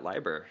today at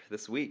LIBOR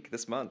this week,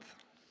 this month?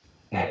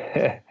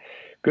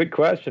 Good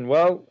question.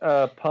 Well,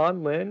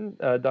 Pan Lin,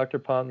 Dr.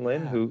 Pan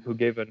Lin, Yeah. who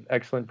gave an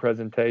excellent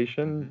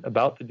presentation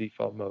about the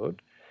default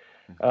mode,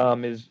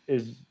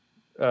 is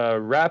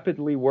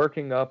rapidly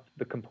working up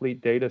the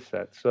complete data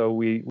set. So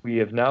we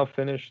have now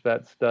finished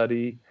that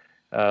study.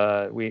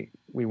 We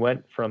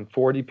went from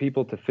 40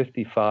 people to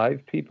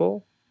 55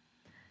 people.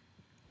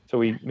 So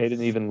we made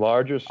an even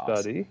larger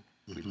study.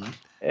 Awesome.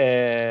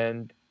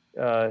 And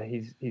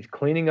he's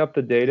cleaning up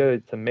the data.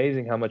 It's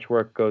amazing how much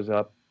work goes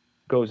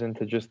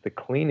into just the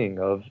cleaning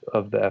of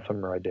the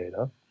fMRI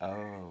data.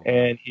 Oh.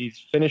 And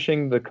he's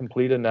finishing the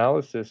complete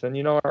analysis. And,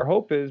 our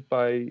hope is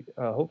by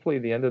hopefully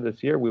the end of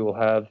this year, we will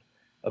have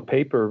a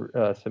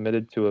paper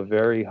submitted to a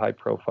very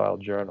high-profile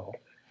journal.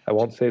 I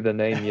won't say the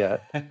name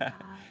yet.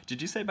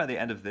 Did you say by the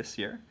end of this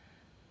year?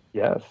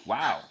 Yes.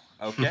 Wow.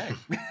 Okay.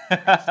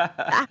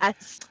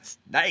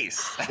 Nice.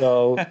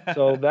 So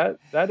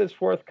that is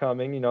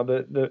forthcoming.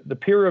 The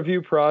peer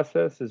review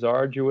process is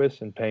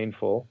arduous and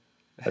painful.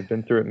 I've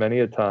been through it many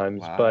a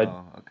times, but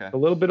a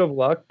little bit of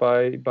luck,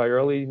 by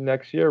early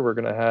next year, we're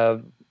going to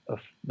have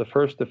the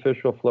first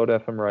official Float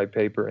fMRI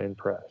paper in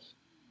press.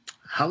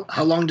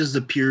 How long does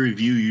the peer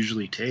review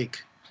usually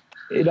take?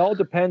 It all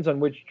depends on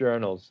which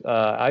journals.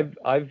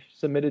 I've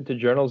submitted to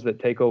journals that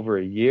take over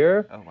a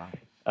year,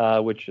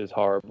 which is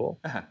horrible.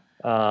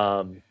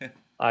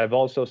 I've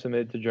also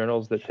submitted to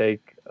journals that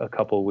take a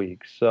couple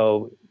weeks.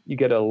 So you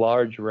get a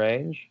large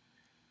range,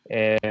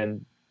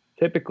 and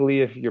typically,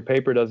 if your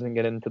paper doesn't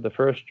get into the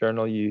first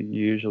journal, you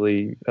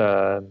usually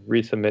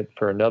resubmit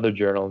for another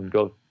journal and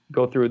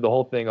go through the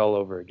whole thing all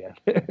over again.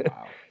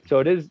 Wow. So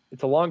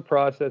it's a long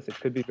process. It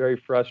could be very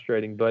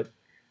frustrating, but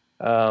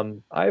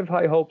I have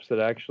high hopes that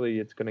actually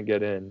it's going to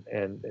get in.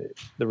 And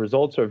the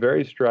results are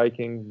very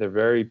striking. They're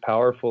very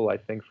powerful, I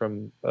think,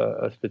 from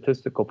a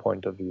statistical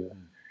point of view.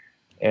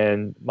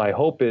 And my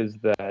hope is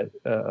that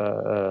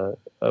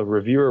a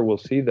reviewer will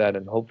see that,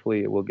 and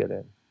hopefully it will get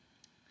in.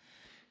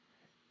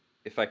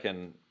 If I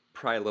can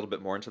pry a little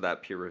bit more into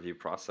that peer review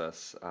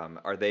process,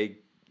 are they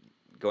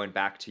going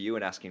back to you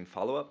and asking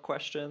follow-up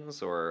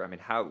questions? Or,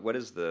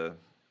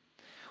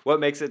 what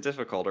makes it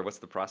difficult, or what's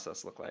the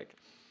process look like?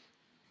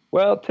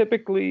 Well,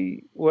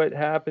 typically what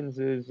happens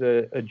is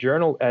a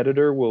journal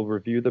editor will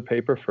review the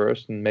paper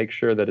first and make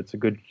sure that it's a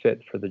good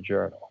fit for the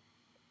journal.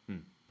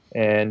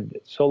 And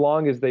so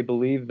long as they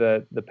believe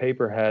that the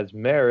paper has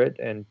merit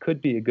and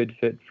could be a good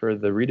fit for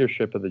the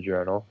readership of the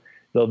journal,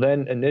 they'll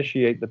then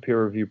initiate the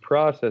peer review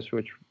process,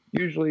 which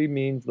usually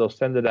means they'll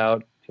send it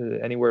out to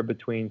anywhere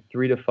between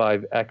 3 to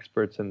 5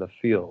 experts in the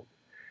field.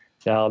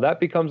 Now, that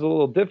becomes a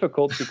little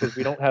difficult because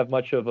we don't have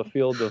much of a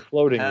field of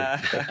floating. Hey,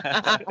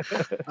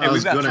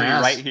 we've got 3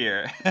 right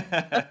here.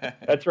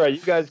 That's right.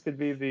 You guys could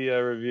be the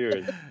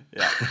reviewers.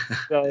 Yeah.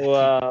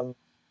 So,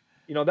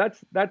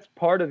 that's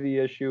part of the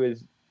issue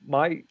is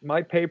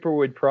my paper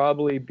would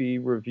probably be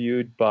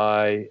reviewed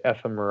by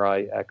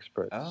fMRI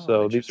experts. Oh,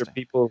 so these are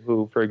people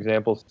who, for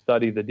example,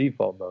 study the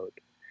default mode.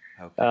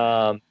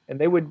 Okay. And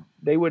they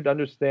would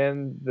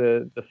understand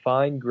the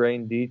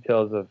fine-grained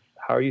details of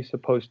how are you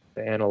supposed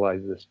to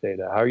analyze this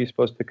data? How are you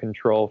supposed to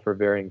control for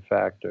varying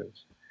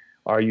factors?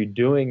 Are you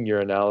doing your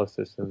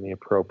analysis in the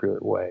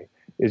appropriate way?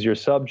 Is your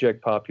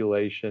subject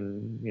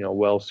population,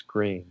 well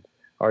screened?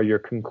 Are your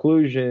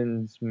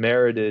conclusions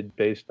merited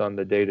based on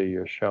the data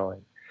you're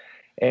showing?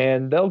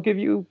 And they'll give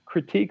you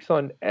critiques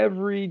on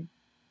every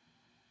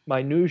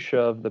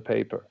minutia of the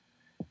paper.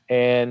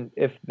 And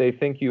if they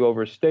think you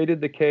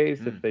overstated the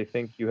case, if they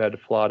think you had a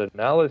flawed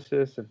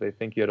analysis, if they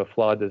think you had a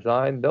flawed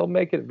design, they'll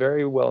make it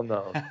very well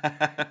known.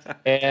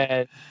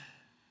 And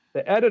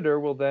the editor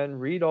will then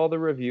read all the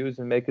reviews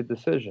and make a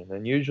decision.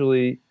 And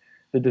usually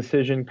the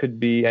decision could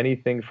be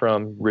anything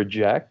from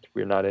reject,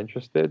 we're not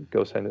interested,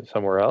 go send it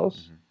somewhere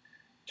else,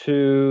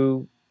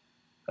 to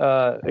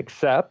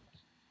accept,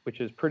 which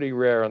is pretty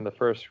rare on the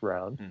first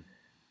round,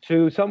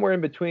 to somewhere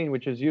in between,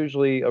 which is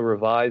usually a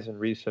revise and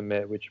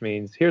resubmit, which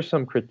means here's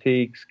some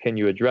critiques. Can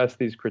you address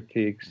these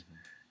critiques?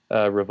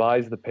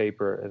 Revise the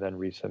paper and then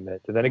resubmit.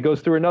 And then it goes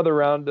through another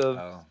round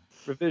of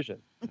revision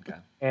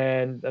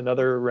and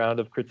another round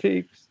of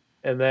critiques.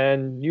 And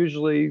then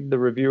usually the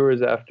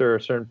reviewers, after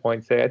a certain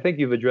point, say, I think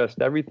you've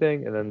addressed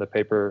everything. And then the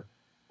paper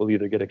will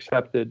either get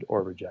accepted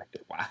or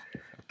rejected. Wow.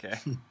 Okay.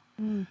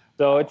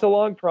 So it's a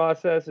long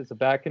process. It's a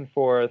back and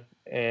forth.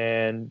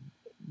 And,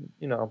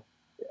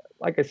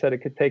 like I said, it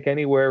could take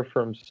anywhere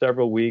from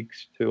several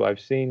weeks to I've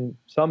seen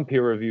some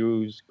peer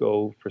reviews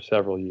go for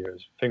several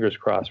years. Fingers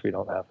crossed we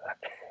don't have that.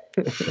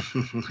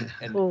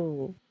 And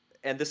Oh.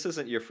 and this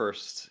isn't your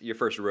first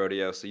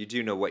rodeo, so you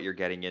do know what you're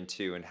getting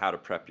into and how to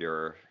prep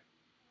your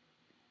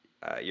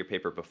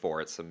paper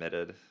before it's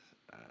submitted.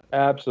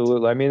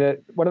 Absolutely. I mean,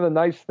 one of the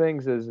nice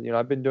things is,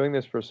 I've been doing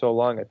this for so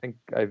long. I think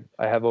I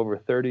have over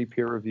 30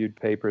 peer-reviewed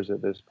papers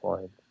at this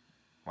point.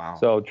 Wow.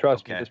 So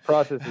trust me, Okay. this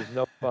process is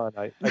no fun.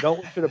 I don't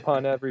wish it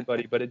upon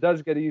everybody, but it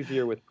does get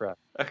easier with prep.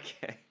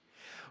 Okay.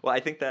 Well, I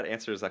think that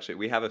answers actually.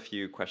 We have a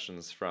few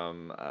questions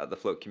from the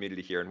float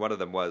community here, and one of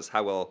them was,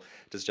 how well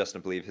does Justin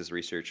believe his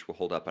research will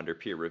hold up under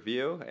peer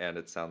review? And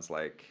it sounds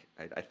like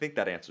I think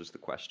that answers the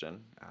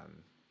question.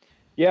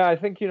 Yeah, I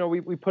think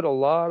we put a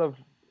lot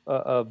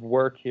of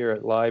work here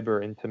at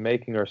LIBOR into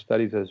making our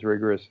studies as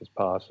rigorous as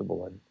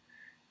possible,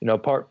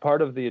 and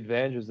part of the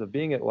advantages of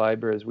being at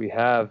LIBOR is we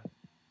have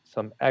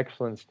some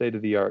excellent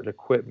state-of-the-art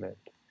equipment.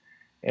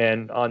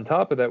 And on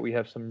top of that, we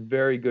have some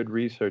very good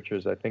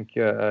researchers. I think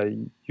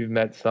you've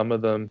met some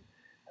of them,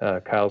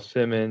 Kyle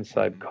Simmons,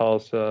 Saib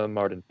Khalsa,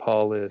 Martin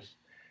Paulus.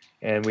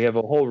 And we have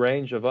a whole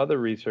range of other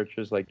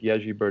researchers like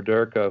Yeji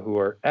Berdurka, who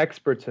are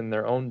experts in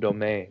their own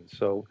domain.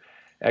 So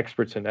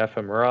experts in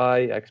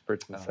fMRI,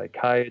 experts in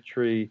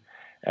psychiatry,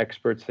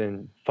 experts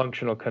in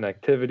functional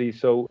connectivity.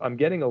 So I'm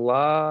getting a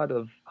lot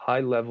of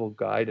high-level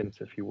guidance,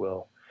 if you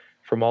will,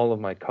 from all of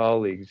my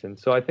colleagues. And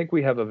so I think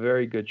we have a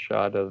very good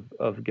shot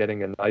of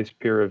getting a nice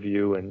peer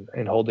review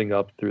and holding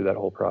up through that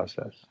whole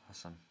process.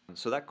 Awesome.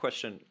 So that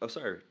question,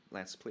 sorry,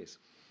 Lance, please.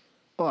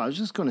 Oh, I was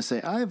just going to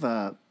say, I have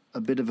a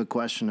bit of a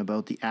question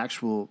about the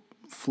actual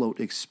float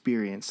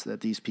experience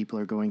that these people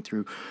are going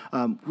through.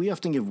 We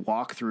often give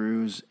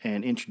walkthroughs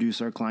and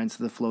introduce our clients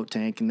to the float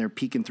tank, and they're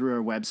peeking through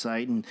our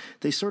website, and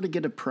they sort of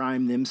get to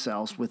prime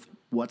themselves with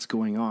what's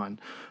going on.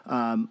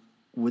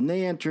 When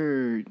they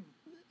enter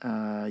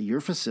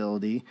your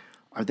facility,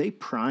 are they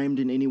primed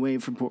in any way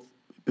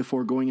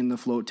before going in the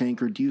float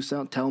tank, or do you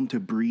tell them to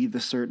breathe a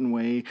certain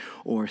way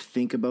or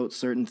think about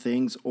certain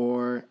things,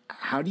 or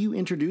how do you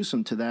introduce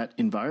them to that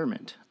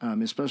environment?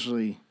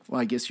 Especially, well,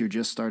 I guess you're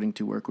just starting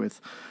to work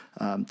with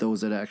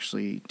those that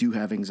actually do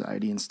have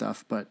anxiety and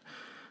stuff, but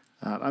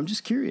I'm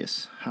just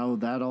curious how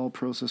that all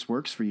process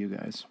works for you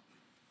guys.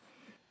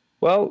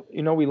 Well,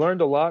 we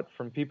learned a lot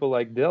from people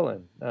like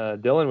Dylan.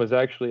 Dylan was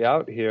actually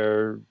out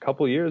here a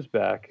couple years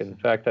back. In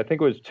fact, I think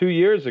it was 2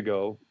 years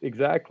ago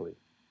exactly.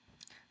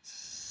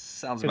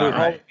 Sounds about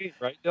right. Halloween,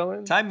 right,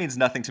 Dylan? Time means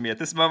nothing to me at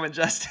this moment,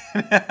 Justin.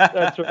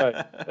 That's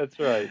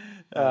right.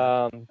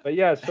 But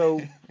yeah, so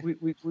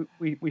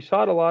we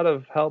sought a lot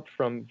of help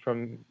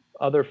from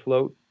other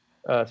float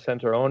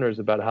center owners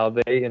about how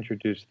they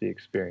introduced the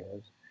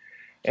experience.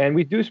 And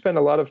we do spend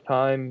a lot of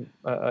time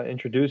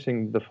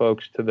introducing the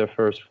folks to their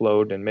first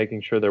float and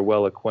making sure they're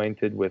well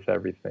acquainted with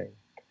everything.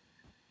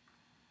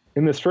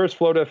 In this first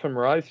float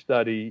fMRI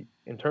study,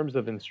 in terms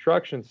of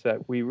instruction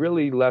set, we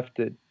really left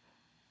it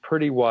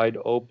pretty wide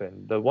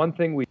open. The one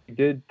thing we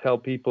did tell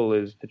people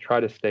is to try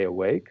to stay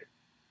awake,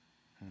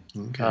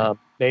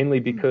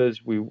 mainly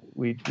because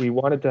we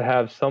wanted to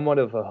have somewhat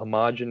of a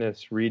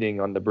homogeneous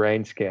reading on the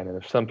brain scan.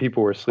 And if some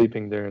people were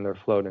sleeping during their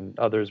float and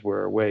others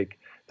were awake,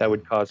 that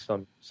would cause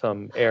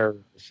some error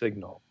in the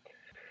signal.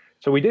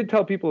 So we did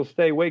tell people to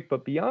stay awake,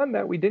 but beyond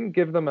that, we didn't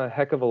give them a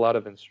heck of a lot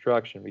of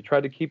instruction. We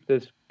tried to keep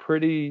this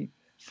pretty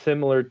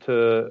similar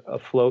to a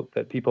float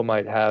that people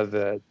might have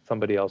at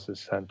somebody else's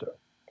center.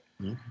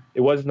 It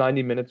was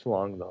 90 minutes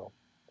long, though.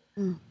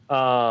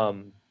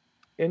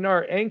 In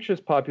our anxious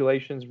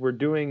populations, we're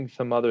doing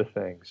some other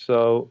things.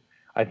 So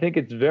I think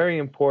it's very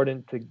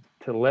important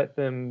to let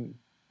them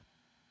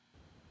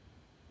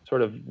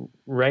sort of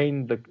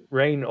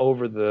reign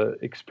over the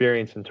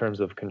experience in terms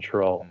of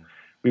control.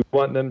 We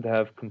want them to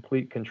have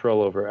complete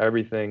control over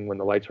everything when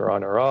the lights are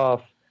on or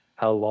off,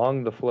 how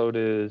long the float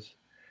is,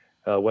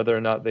 whether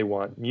or not they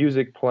want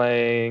music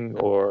playing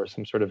or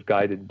some sort of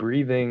guided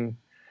breathing.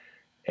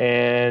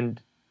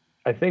 And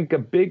I think a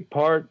big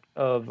part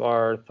of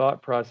our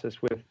thought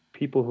process with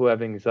people who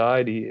have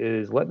anxiety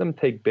is let them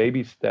take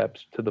baby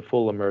steps to the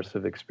full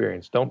immersive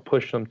experience. Don't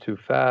push them too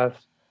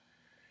fast,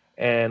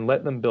 and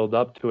let them build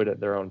up to it at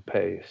their own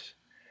pace.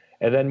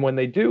 And then when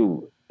they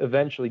do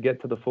eventually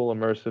get to the full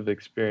immersive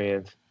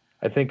experience,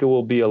 I think it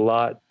will be a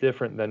lot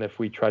different than if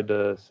we tried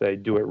to, say,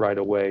 do it right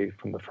away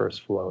from the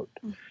first float.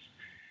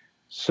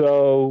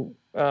 So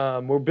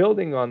we're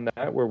building on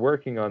that. We're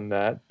working on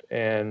that.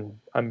 And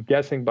I'm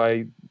guessing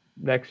by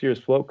next year's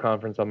float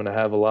conference, I'm going to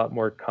have a lot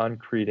more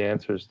concrete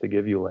answers to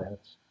give you,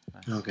 Lance.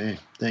 Okay,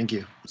 thank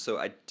you. So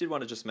I did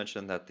want to just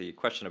mention that the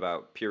question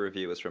about peer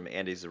review was from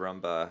Andy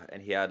Zarumba,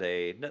 and he had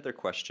another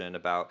question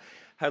about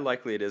how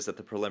likely it is that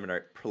the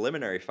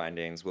preliminary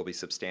findings will be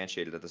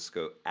substantiated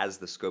as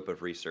the scope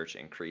of research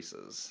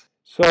increases.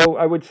 So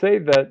I would say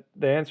that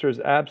the answer is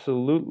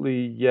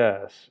absolutely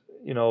yes.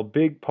 A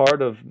big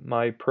part of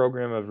my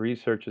program of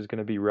research is going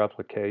to be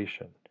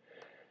replication.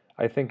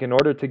 I think in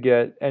order to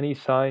get any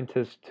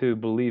scientist to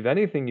believe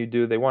anything you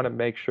do, they want to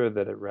make sure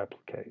that it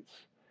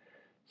replicates.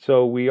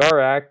 So we are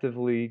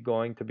actively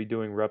going to be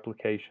doing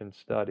replication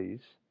studies.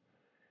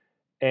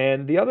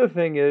 And the other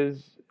thing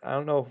is, I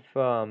don't know if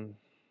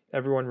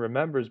everyone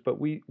remembers, but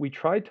we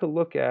tried to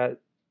look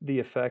at the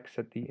effects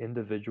at the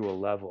individual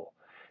level.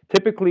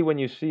 Typically, when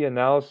you see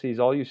analyses,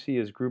 all you see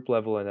is group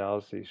level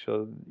analyses.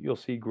 So you'll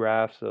see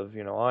graphs of,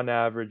 on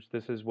average,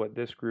 this is what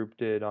this group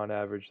did. On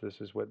average, this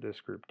is what this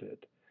group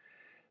did.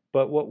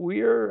 But what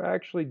we're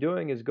actually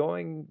doing is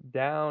going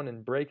down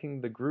and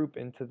breaking the group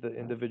into the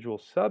individual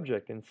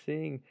subject and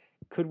seeing,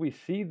 could we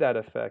see that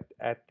effect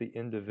at the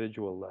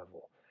individual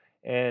level?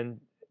 And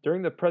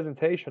during the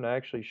presentation, I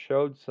actually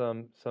showed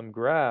some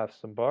graphs,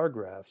 some bar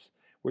graphs,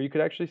 where you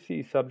could actually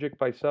see subject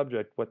by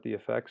subject what the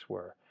effects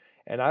were.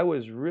 And I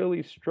was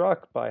really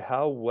struck by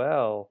how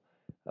well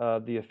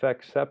the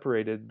effects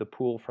separated the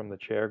pool from the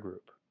chair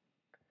group.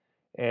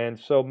 And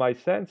so my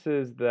sense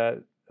is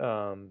that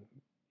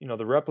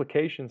the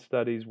replication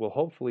studies will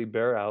hopefully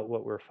bear out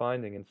what we're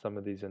finding in some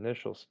of these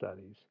initial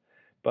studies.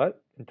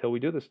 But until we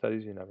do the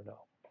studies, you never know.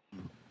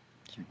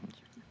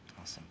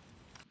 Awesome.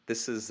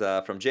 This is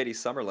from JD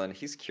Summerlin.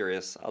 He's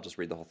curious. I'll just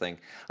read the whole thing.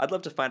 I'd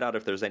love to find out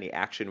if there's any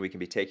action we can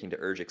be taking to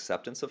urge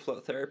acceptance of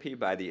float therapy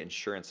by the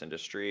insurance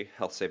industry,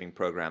 health-saving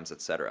programs,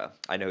 etc.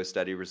 I know his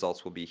study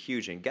results will be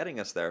huge in getting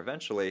us there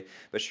eventually,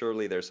 but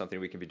surely there's something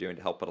we can be doing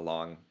to help it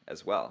along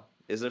as well.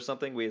 Is there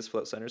something we as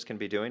float centers can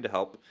be doing to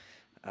help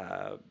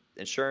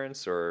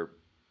insurance or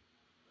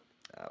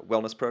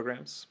wellness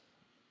programs?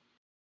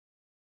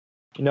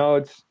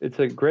 It's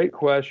a great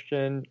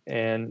question,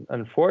 and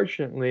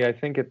unfortunately, I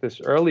think at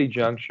this early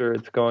juncture,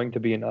 it's going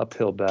to be an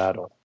uphill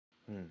battle.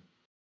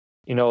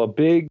 A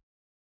big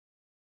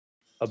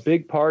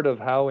part of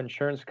how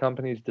insurance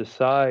companies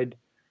decide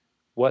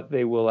what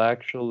they will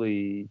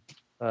actually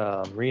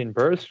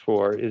reimburse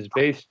for is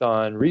based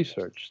on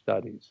research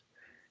studies.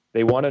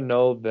 They want to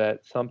know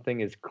that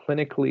something is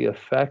clinically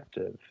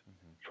effective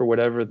for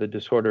whatever the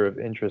disorder of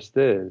interest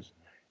is.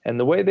 And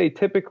the way they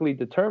typically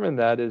determine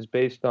that is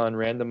based on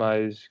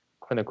randomized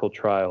clinical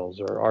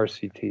trials, or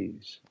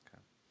RCTs.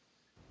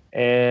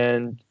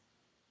 And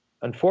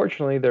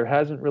unfortunately, there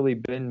hasn't really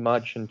been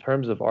much in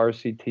terms of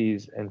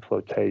RCTs and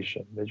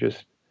flotation. There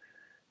just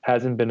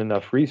hasn't been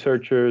enough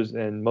researchers,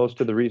 and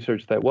most of the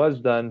research that was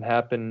done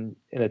happened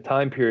in a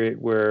time period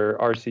where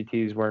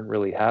RCTs weren't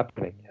really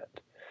happening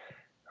yet,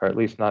 or at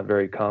least not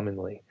very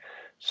commonly.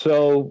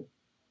 So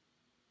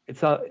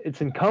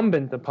it's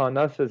incumbent upon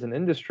us as an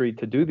industry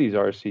to do these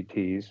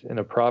RCTs in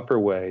a proper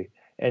way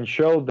and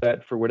show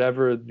that for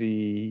whatever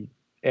the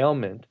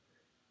ailment,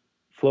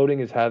 floating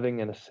is having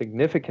a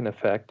significant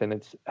effect, and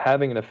it's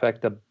having an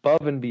effect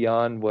above and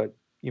beyond what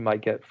you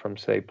might get from,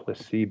 say,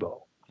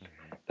 placebo.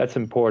 That's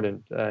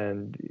important.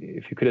 And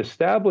if you could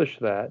establish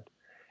that,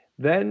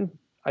 then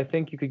I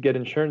think you could get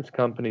insurance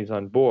companies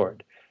on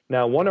board.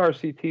 Now, one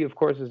RCT, of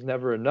course, is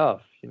never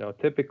enough.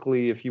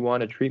 Typically, if you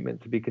want a treatment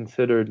to be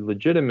considered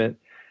legitimate,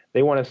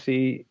 they want to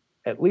see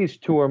at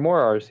least 2 or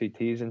more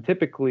RCTs, and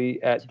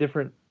typically at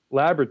different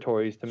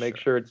laboratories to make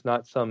sure it's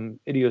not some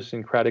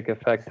idiosyncratic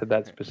effect to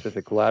that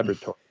specific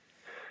laboratory.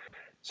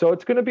 So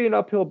it's going to be an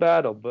uphill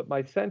battle, but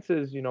my sense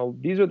is,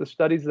 these are the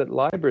studies that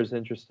LIBOR is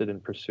interested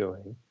in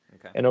pursuing.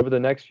 Okay. And over the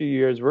next few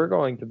years, we're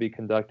going to be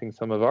conducting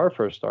some of our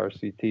first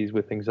RCTs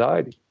with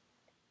anxiety.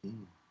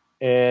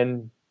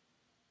 And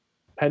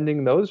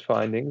pending those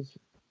findings,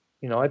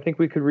 I think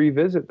we could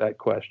revisit that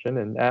question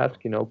and ask,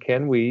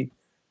 can we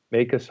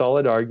make a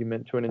solid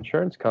argument to an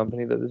insurance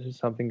company that this is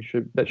something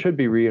that should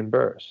be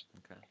reimbursed?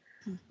 Okay.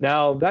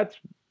 Now, that's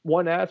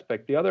one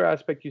aspect. The other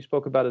aspect you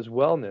spoke about is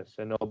wellness,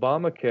 and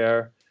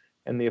Obamacare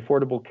and the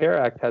Affordable Care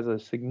Act has a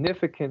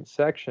significant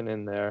section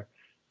in there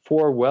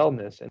for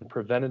wellness and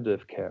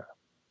preventative care.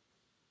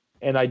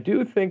 And I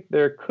do think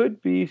there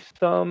could be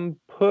some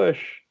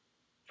push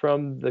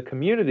from the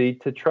community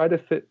to try to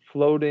fit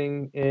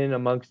floating in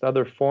amongst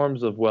other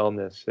forms of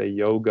wellness, say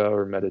yoga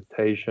or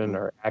meditation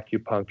or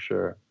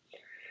acupuncture.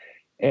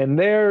 And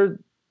there,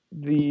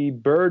 the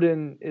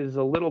burden is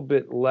a little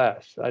bit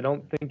less. I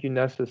don't think you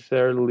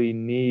necessarily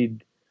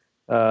need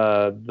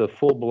the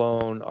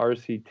full-blown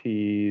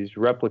RCTs,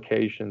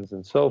 replications,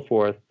 and so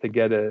forth to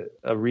get a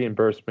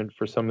reimbursement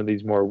for some of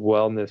these more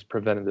wellness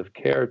preventative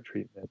care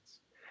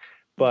treatments.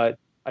 But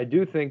I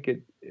do think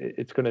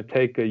it's going to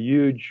take a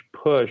huge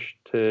push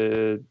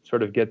to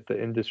sort of get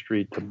the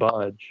industry to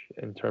budge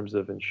in terms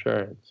of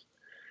insurance.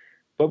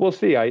 But we'll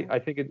see. I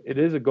think it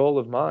is a goal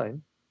of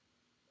mine,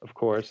 of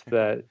course,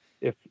 that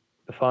if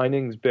the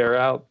findings bear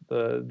out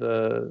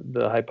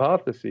the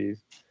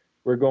hypotheses,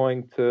 we're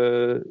going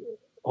to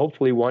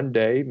hopefully one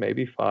day,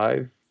 maybe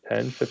 5,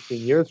 10,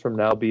 15 years from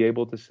now, be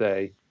able to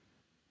say,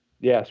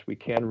 yes, we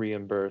can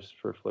reimburse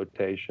for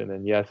flotation,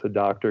 and yes, a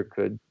doctor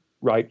could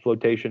write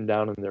flotation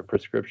down on their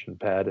prescription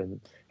pad and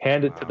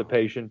hand it to the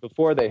patient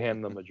before they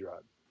hand them a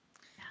drug.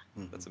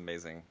 That's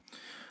amazing.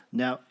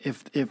 Now,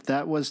 if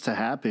that was to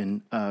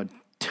happen,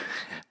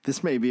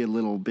 this may be a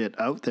little bit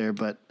out there,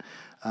 but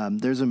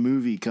there's a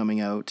movie coming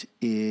out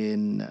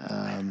in,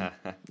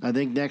 I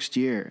think, next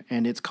year,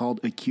 and it's called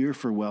A Cure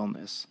for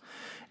Wellness.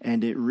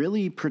 and it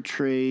really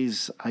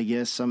portrays, I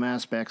guess, some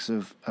aspects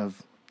of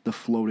the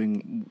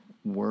floating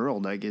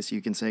world, I guess you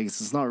can say,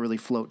 because it's not really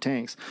float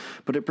tanks,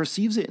 but it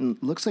perceives it and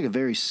looks like a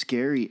very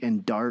scary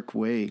and dark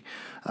way.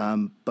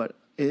 But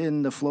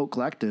in the Float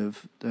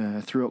Collective,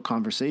 throughout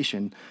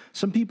conversation,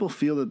 some people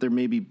feel that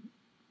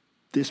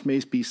this may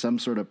be some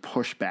sort of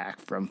pushback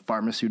from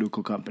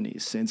pharmaceutical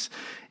companies, since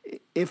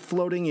if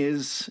floating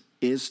is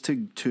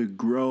to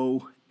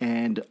grow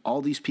and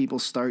all these people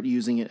start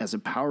using it as a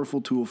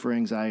powerful tool for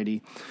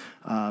anxiety,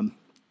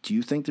 do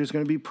you think there's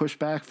going to be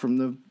pushback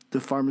from the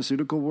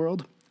pharmaceutical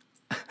world?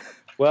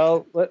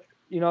 Well,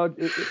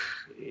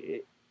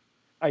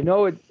 I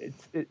know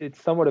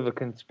it's somewhat of a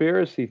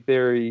conspiracy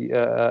theory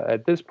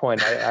at this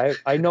point.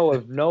 I know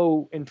of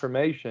no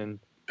information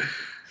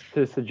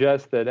to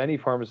suggest that any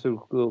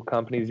pharmaceutical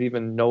companies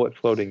even know what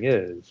floating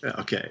is.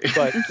 Okay.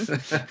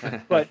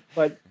 But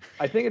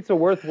I think it's a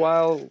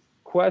worthwhile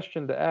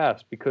question to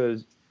ask,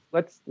 because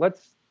let's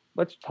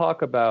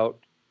talk about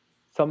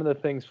some of the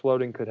things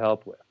floating could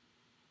help with: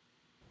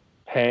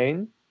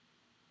 pain,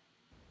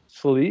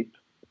 sleep,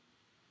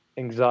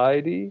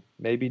 anxiety,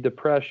 maybe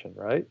depression,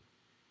 right?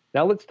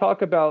 Now let's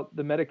talk about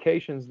the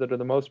medications that are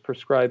the most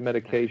prescribed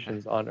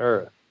medications on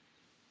earth: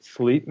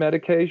 sleep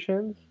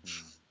medications,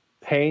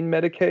 pain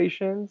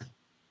medications,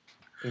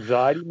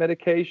 anxiety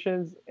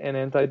medications, and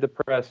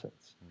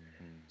antidepressants.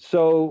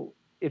 So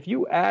if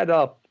you add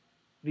up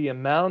the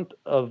amount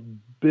of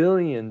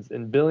billions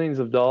and billions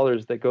of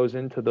dollars that goes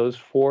into those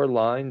 4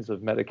 lines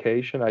of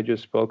medication I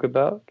just spoke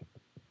about,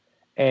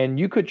 and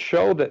you could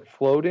show that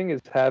floating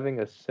is having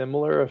a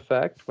similar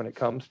effect when it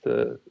comes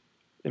to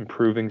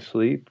improving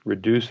sleep,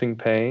 reducing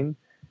pain,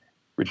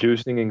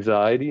 reducing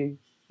anxiety,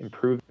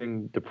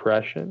 improving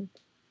depression,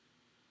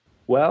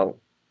 well,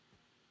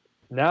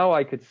 now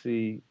I could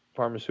see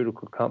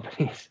pharmaceutical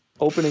companies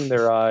opening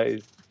their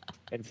eyes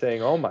and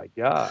saying, "Oh my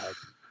God,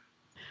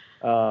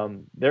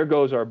 there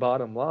goes our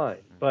bottom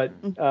line." But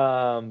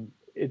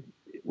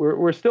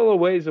we're still a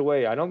ways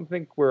away. I don't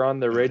think we're on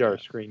the radar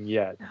screen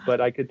yet. But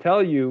I could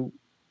tell you,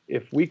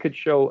 if we could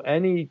show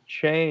any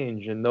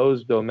change in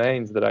those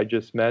domains that I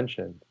just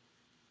mentioned,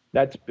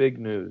 that's big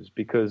news,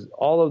 because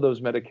all of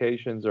those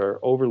medications are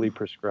overly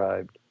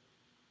prescribed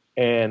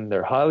and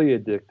they're highly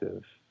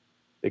addictive.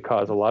 They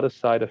cause a lot of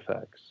side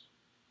effects.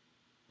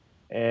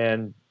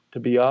 And to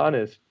be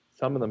honest,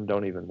 some of them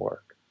don't even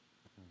work.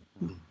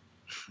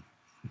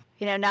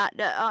 Not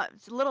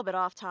it's a little bit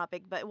off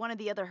topic, but one of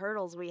the other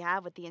hurdles we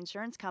have with the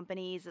insurance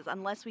companies is,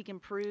 unless we can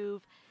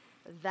prove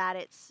that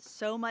it's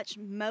so much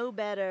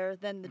better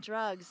than the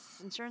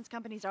drugs, insurance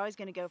companies are always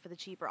going to go for the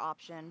cheaper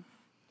option.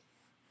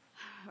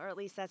 Or at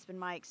least that's been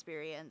my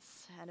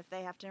experience. And if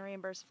they have to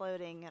reimburse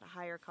floating at a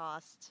higher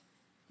cost,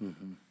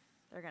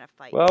 they're going to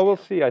fight. Well, too. we'll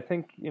see. I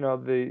think,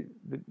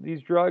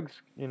 these drugs,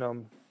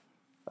 for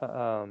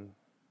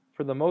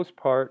the most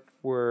part,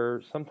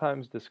 were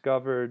sometimes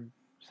discovered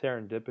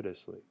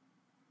serendipitously.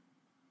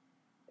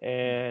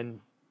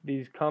 And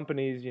these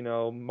companies,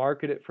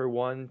 market it for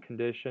one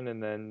condition,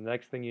 and then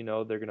next thing you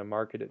know, they're going to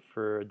market it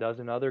for a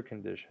dozen other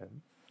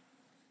conditions.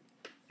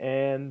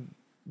 And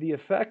the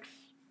effects,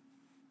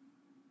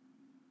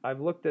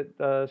 I've looked at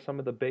some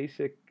of the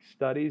basic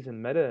studies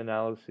and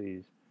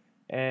meta-analyses,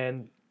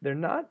 and they're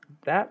not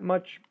that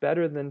much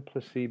better than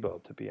placebo,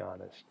 to be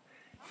honest.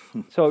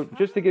 So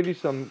just to give you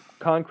some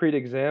concrete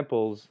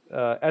examples,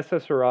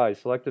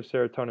 SSRIs, selective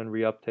serotonin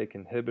reuptake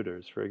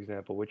inhibitors, for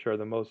example, which are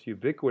the most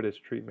ubiquitous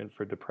treatment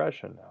for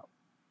depression now,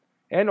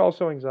 and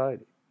also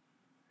anxiety.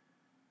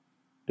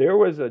 There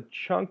was a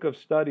chunk of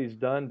studies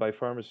done by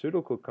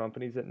pharmaceutical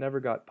companies that never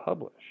got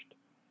published.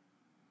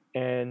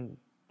 And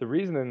the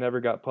reason they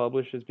never got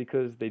published is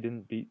because they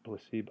didn't beat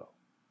placebo.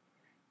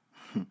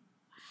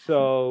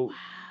 So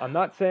I'm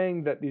not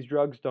saying that these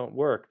drugs don't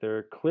work.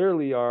 There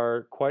clearly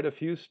are quite a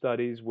few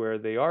studies where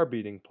they are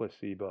beating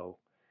placebo,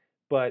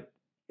 but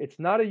it's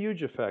not a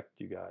huge effect,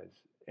 you guys.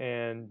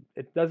 And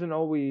it doesn't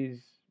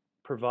always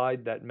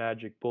provide that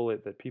magic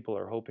bullet that people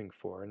are hoping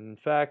for. And in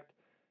fact,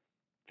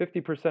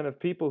 50% of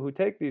people who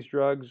take these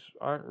drugs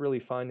aren't really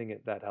finding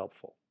it that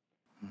helpful.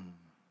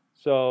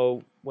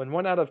 So when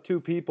 1 out of 2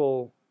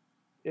 people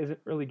isn't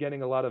really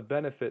getting a lot of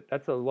benefit,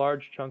 that's a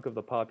large chunk of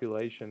the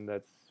population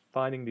that's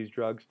finding these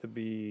drugs to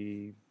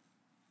be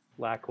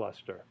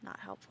lackluster. Not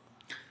helpful.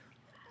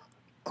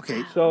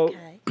 Okay. So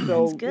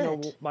That's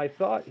good. my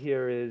thought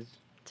here is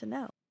to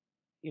know.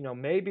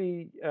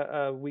 Maybe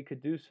we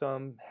could do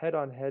some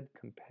head-on-head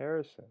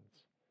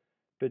comparisons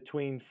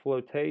between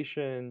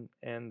flotation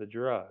and the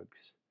drugs,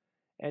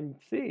 and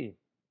see.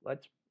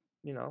 Let's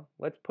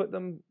put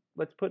them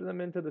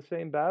into the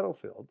same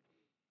battlefield,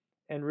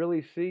 and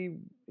really see,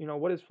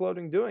 what is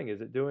floating doing? Is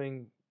it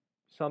doing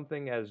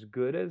something as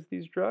good as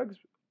these drugs?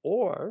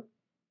 Or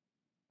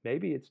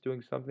maybe it's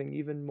doing something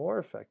even more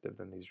effective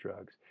than these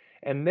drugs.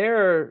 And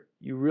there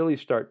you really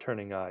start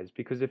turning eyes,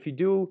 because if you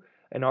do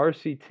an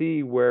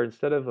RCT where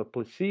instead of a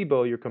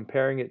placebo, you're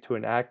comparing it to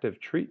an active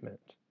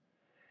treatment,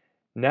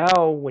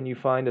 now when you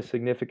find a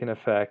significant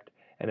effect,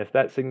 and if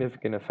that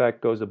significant effect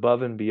goes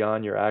above and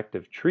beyond your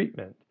active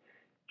treatment,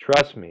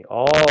 trust me,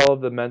 all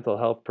the mental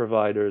health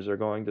providers are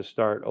going to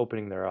start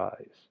opening their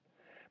eyes.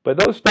 But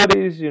those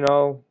studies,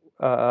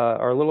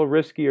 are a little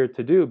riskier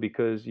to do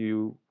because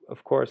you,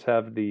 of course,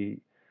 have the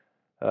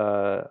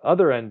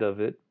other end of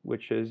it,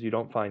 which is you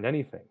don't find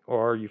anything,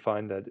 or you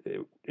find that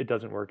it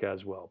doesn't work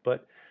as well.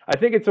 But I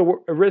think it's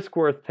a risk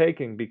worth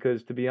taking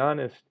because, to be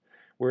honest,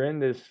 we're in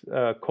this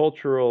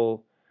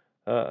cultural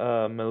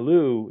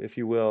milieu, if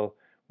you will,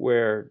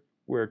 where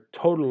we're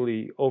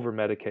totally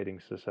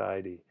over-medicating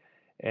society,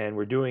 and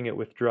we're doing it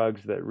with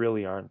drugs that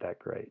really aren't that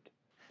great.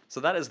 So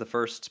that is the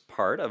first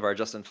part of our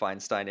Justin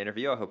Feinstein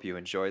interview. I hope you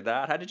enjoyed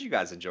that. How did you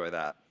guys enjoy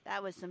that?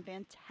 That was some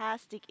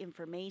fantastic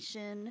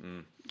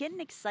information. Getting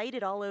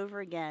excited all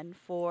over again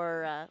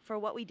for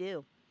what we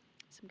do.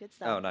 Some good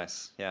stuff. Oh,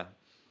 nice. Yeah.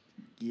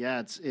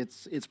 Yeah,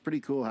 it's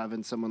pretty cool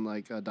having someone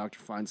like Dr.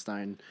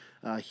 Feinstein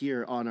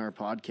here on our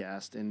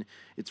podcast, and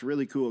it's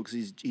really cool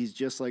because he's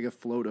just like a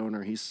float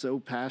owner. He's so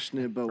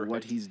passionate about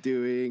what he's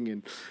doing,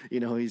 and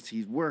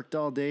he's worked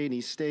all day and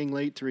he's staying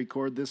late to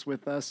record this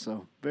with us.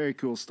 So very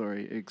cool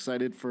story.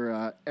 Excited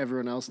for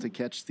everyone else to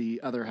catch the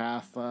other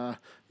half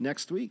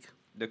next week.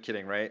 No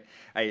kidding, right?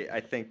 I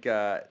think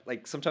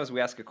like sometimes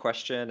we ask a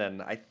question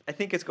and I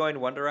think it's going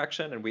one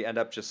direction and we end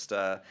up just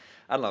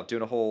I don't know,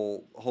 doing a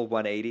whole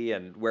 180,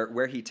 and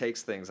where he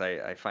takes things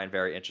I find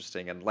very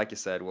interesting. And like you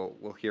said,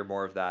 we'll hear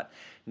more of that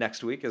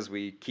next week as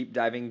we keep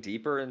diving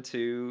deeper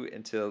into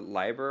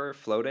LIBOR,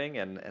 floating,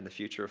 and the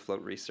future of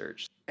float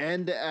research.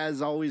 And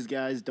as always,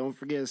 guys, don't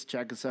forget to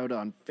check us out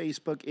on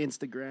Facebook,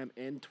 Instagram,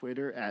 and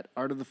Twitter at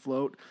Art of the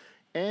Float.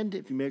 And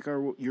if you make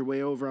your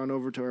way over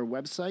to our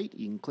website,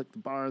 you can click the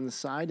bar on the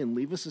side and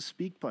leave us a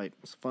speak pipe.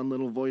 It's a fun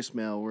little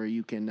voicemail where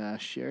you can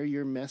share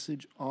your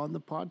message on the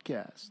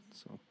podcast.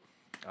 So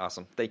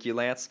awesome. Thank you,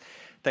 Lance.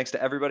 Thanks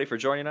to everybody for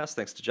joining us.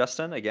 Thanks to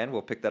Justin. Again,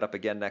 we'll pick that up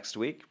again next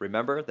week.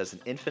 Remember, there's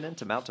an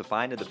infinite amount to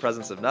find in the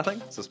presence of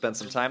nothing, so spend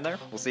some time there.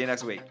 We'll see you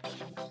next week.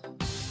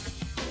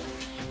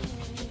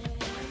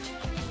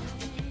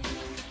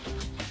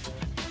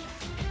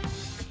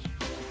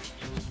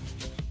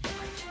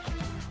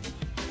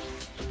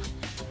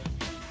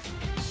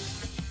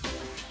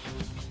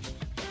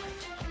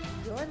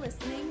 You're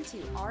listening to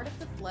Art of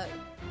the Float.